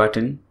edit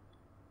button.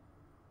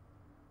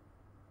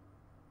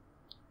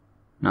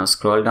 Now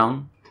scroll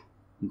down,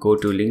 go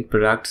to link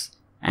products,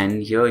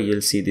 and here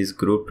you'll see these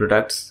group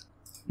products.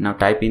 Now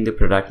type in the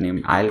product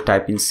name. I'll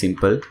type in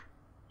simple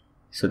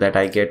so that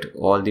I get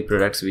all the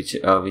products which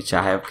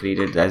I have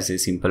created as a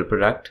simple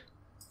product.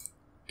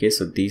 Okay,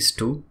 so these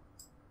two.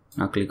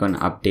 Now click on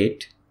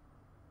update.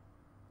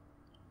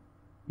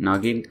 Now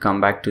again come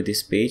back to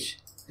this page,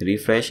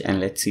 refresh, and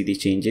let's see the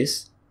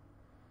changes.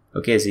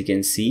 Okay, as you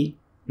can see,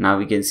 now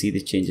we can see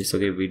the changes.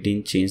 Okay, we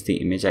didn't change the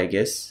image, I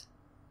guess.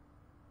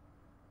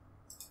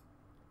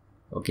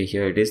 Okay,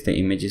 here it is, the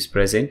image is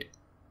present.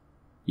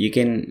 You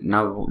can,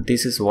 now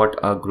this is what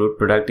a group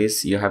product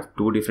is. You have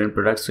two different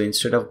products, so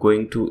instead of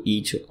going to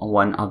each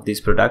one of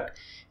this product,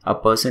 a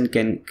person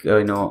can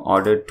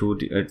order two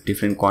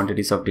different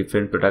quantities of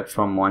different products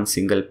from one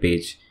single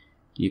page.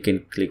 You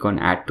can click on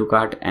add to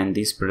cart and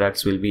these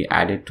products will be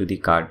added to the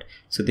cart.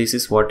 So this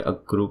is what a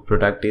group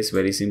product is,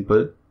 very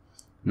simple.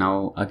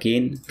 Now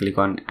again click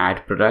on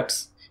add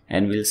products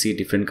and we'll see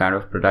different kind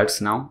of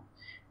products now.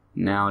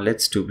 Now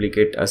let's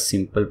duplicate a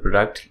simple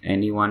product,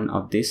 any one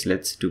of this.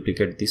 Let's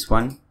duplicate this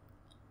one.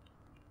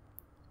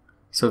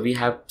 So we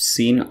have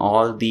seen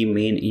all the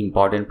main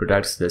important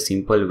products, the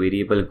simple,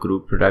 variable,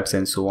 group products,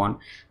 and so on.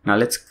 Now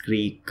let's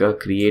create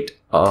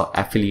a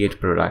affiliate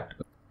product.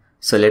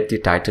 So let the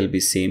title be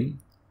same.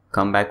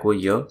 Come back over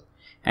here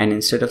and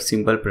instead of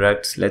simple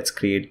products, let's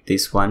create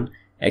this one,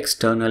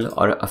 external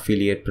or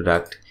affiliate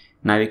product.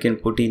 Now you can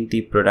put in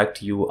the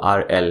product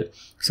URL.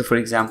 So for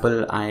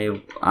example,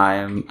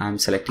 I'm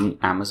selecting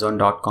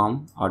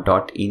amazon.com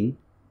or .in.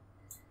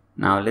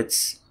 Now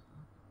let's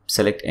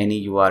select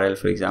any URL.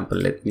 For example,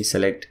 let me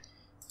select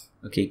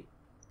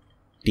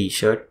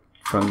t-shirt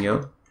from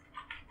here.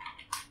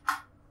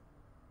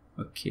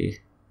 Okay,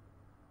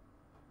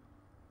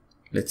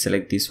 let's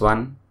select this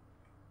one.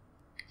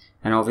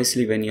 And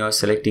obviously when you are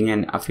selecting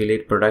an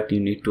affiliate product, you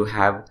need to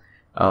have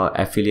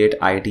affiliate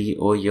ID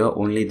over here.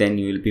 Only then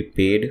you will be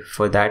paid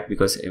for that,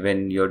 because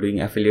when you're doing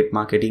affiliate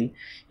marketing,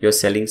 you're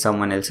selling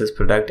someone else's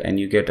product and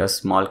you get a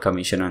small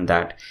commission on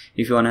that.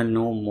 If you want to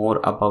know more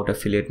about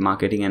affiliate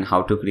marketing and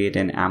how to create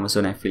an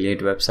Amazon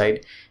affiliate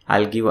website,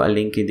 I'll give a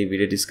link in the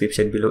video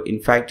description below. In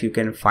fact, you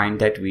can find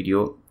that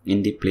video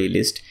in the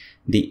playlist,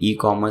 the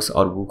e-commerce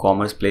or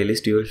WooCommerce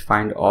playlist. You will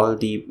find all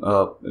the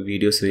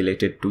videos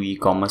related to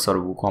e-commerce or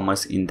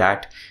WooCommerce in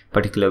that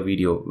particular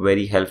video,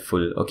 very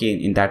helpful, okay,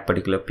 in that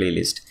particular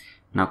playlist.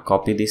 Now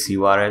copy this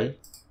URL,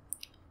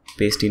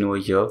 paste in over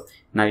here.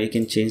 Now you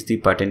can change the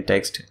button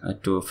text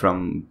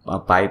from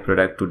buy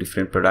product to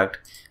different product.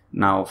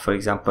 Now for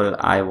example,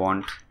 I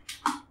want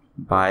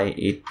buy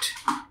it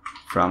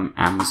from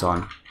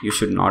Amazon. You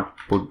should not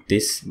put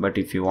this, but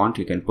if you want,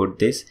 you can put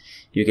this.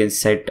 You can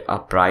set a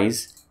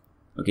price.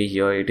 Okay,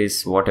 here it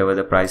is, whatever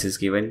the price is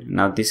given.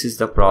 Now this is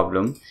the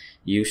problem.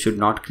 You should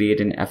not create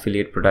an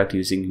affiliate product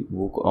using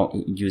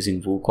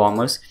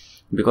WooCommerce,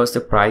 because the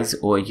price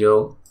over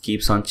here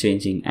keeps on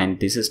changing and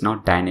this is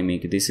not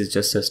dynamic. This is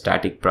just a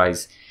static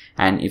price.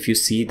 And if you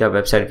see the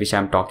website which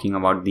I'm talking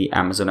about, the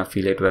Amazon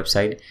affiliate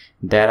website,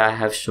 there I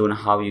have shown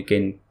how you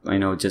can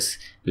just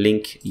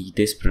link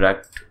this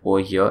product over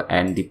here,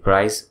 and the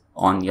price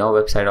on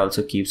your website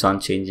also keeps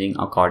on changing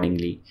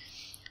accordingly.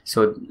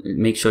 So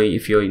make sure,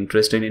 if you're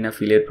interested in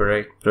affiliate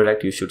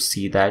product, you should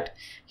see that.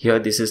 Here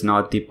this is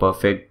not the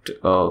perfect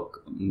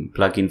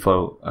plugin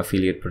for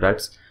affiliate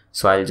products,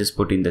 so I'll just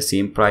put in the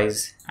same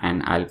price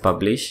and I'll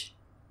publish.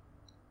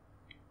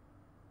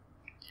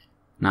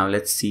 Now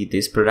let's see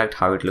this product,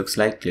 how it looks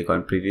like. Click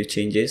on preview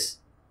changes.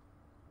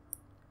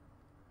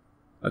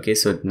 Okay,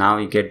 so now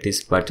you get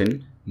this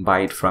button,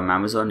 buy it from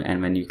Amazon,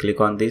 and when you click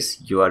on this,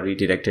 you are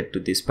redirected to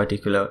this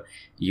particular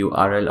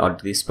URL or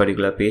this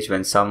particular page.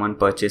 When someone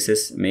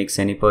makes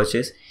any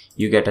purchase,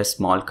 you get a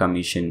small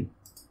commission.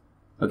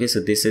 Okay, so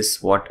this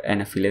is what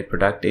an affiliate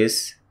product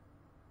is.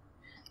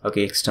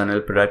 Okay,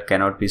 external product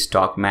cannot be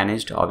stock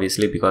managed,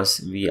 obviously, because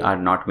we are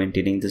not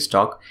maintaining the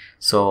stock.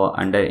 So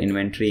under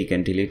inventory, you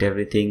can delete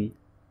everything.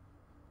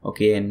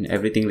 Okay, and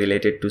everything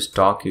related to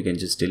stock you can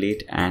just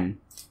delete and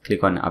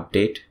click on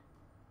update.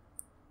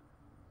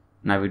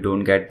 Now we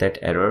don't get that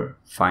error,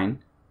 fine.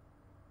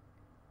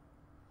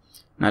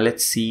 Now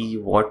let's see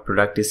what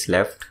product is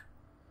left.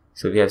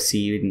 So we have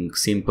seen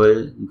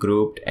simple,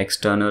 grouped,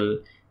 external,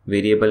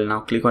 variable. Now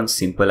click on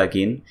simple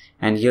again,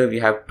 and here we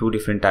have two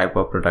different type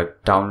of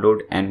product,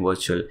 download and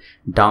virtual.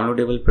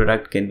 Downloadable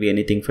product can be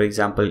anything. For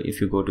example,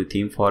 if you go to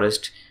Theme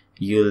Forest,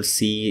 you'll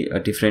see a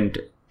different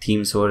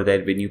themes over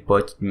there. When you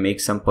make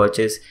some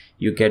purchase,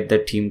 you get the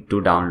theme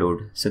to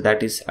download. So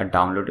that is a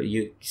download.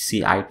 You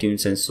see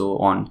iTunes and so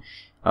on.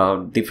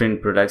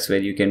 Different products where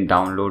you can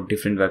download,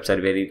 different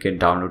website where you can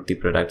download the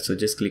product. So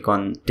just click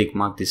on tick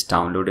mark this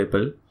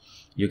downloadable.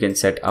 You can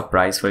set a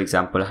price, for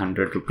example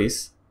 100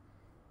 rupees.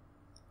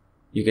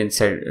 You can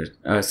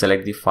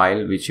select the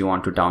file which you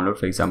want to download.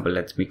 For example,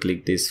 let me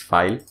click this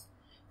file.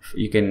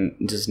 You can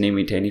just name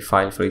it any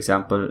file. For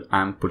example,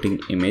 I'm putting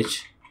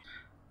image.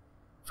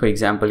 For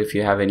example, if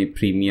you have any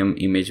premium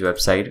image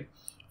website,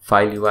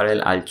 file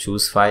URL, I'll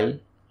choose file.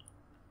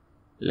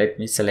 Let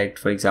me select,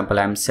 for example,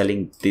 I'm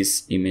selling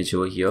this image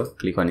over here.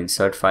 Click on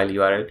insert file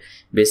URL.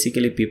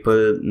 Basically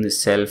people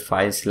sell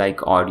files like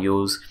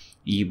audios,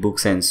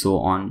 ebooks and so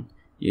on.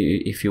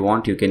 If you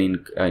want, you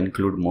can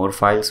include more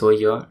files over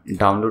here.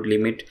 Download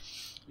limit,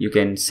 you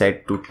can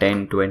set to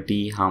 10,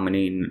 20, how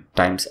many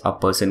times a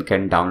person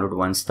can download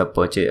once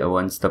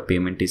the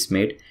payment is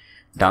made.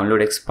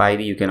 Download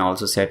expiry, you can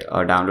also set a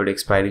download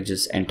expiry,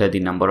 just enter the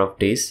number of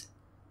days.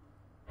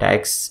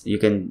 Tax, you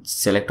can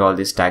select all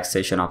these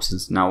taxation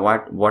options. Now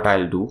what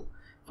I'll do,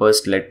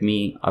 first let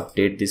me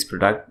update this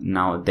product.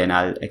 Now then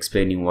I'll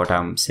explain you what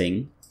I'm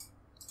saying,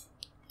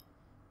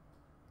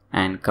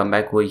 and come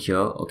back over here.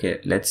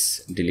 Okay,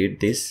 let's delete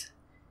this.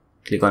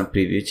 Click on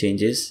preview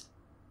changes.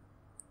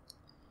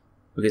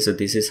 Okay, so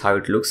this is how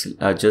it looks,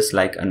 just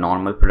like a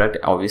normal product.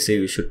 Obviously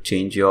you should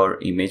change your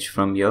image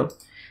from here.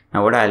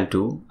 Now what I'll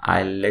do,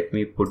 let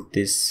me put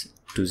this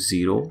to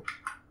 0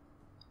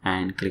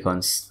 and click on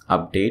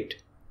update.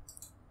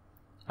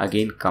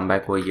 Again, come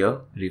back over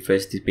here,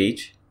 refresh the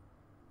page.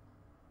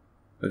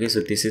 Okay, so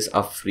this is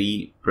a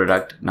free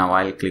product. Now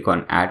I'll click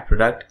on add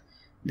product.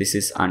 This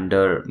is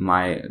under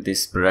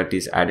this product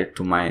is added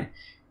to my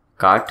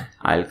cart.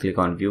 I'll click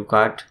on view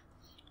cart.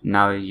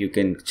 Now you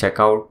can check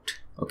out.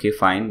 Okay,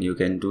 fine, you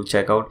can do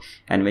checkout.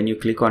 And when you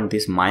click on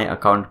this my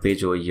account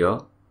page over here,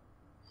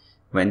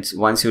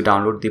 once you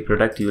download the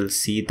product, you will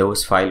see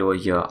those files over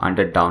here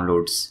under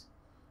downloads.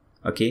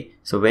 Okay,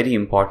 so very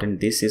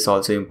important. This is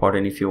also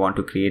important if you want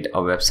to create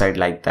a website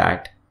like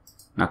that.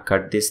 Now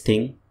cut this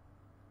thing.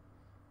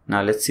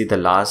 Now let's see the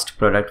last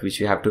product which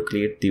you have to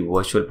create, the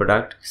virtual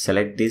product.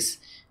 Select this,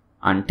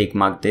 untick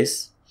mark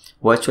this.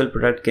 Virtual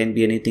product can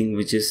be anything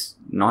which is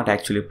not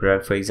actually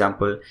product. For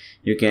example,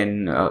 you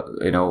can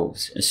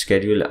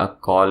schedule a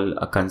call,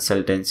 a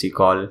consultancy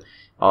call,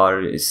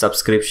 or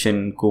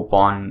subscription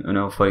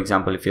coupon. For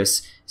example, if you're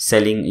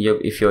selling,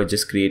 if you're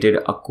just created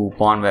a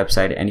coupon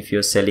website, and if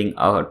you're selling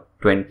a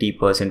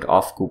 20%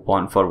 off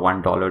coupon for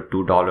 $1,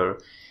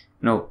 $2,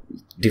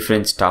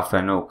 different stuff,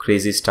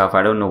 crazy stuff.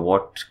 I don't know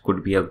what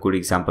could be a good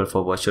example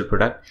for virtual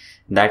product.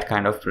 That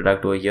kind of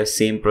product over here,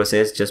 same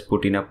process, just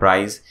put in a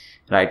price,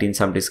 write in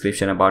some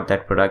description about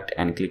that product,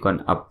 and click on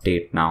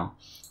update. Now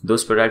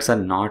those products are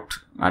not,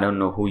 I don't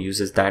know who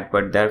uses that,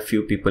 but there are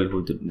few people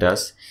who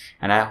does.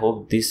 And I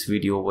hope this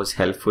video was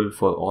helpful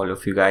for all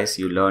of you guys.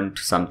 You learned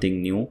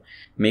something new.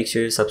 Make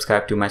sure you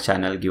subscribe to my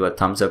channel, give a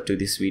thumbs up to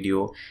this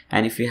video,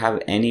 and if you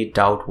have any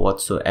doubt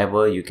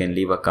whatsoever, you can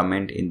leave a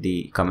comment in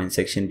the comment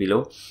section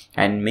below.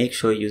 And make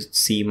sure you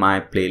see my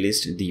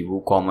playlist, the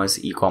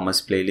WooCommerce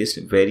eCommerce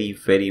playlist. Very,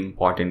 very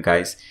important,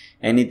 guys.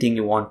 Anything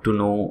you want to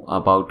know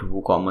about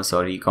WooCommerce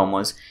or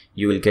e-commerce,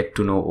 you will get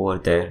to know over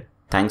there.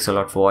 Thanks a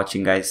lot for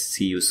watching, guys.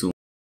 See you soon.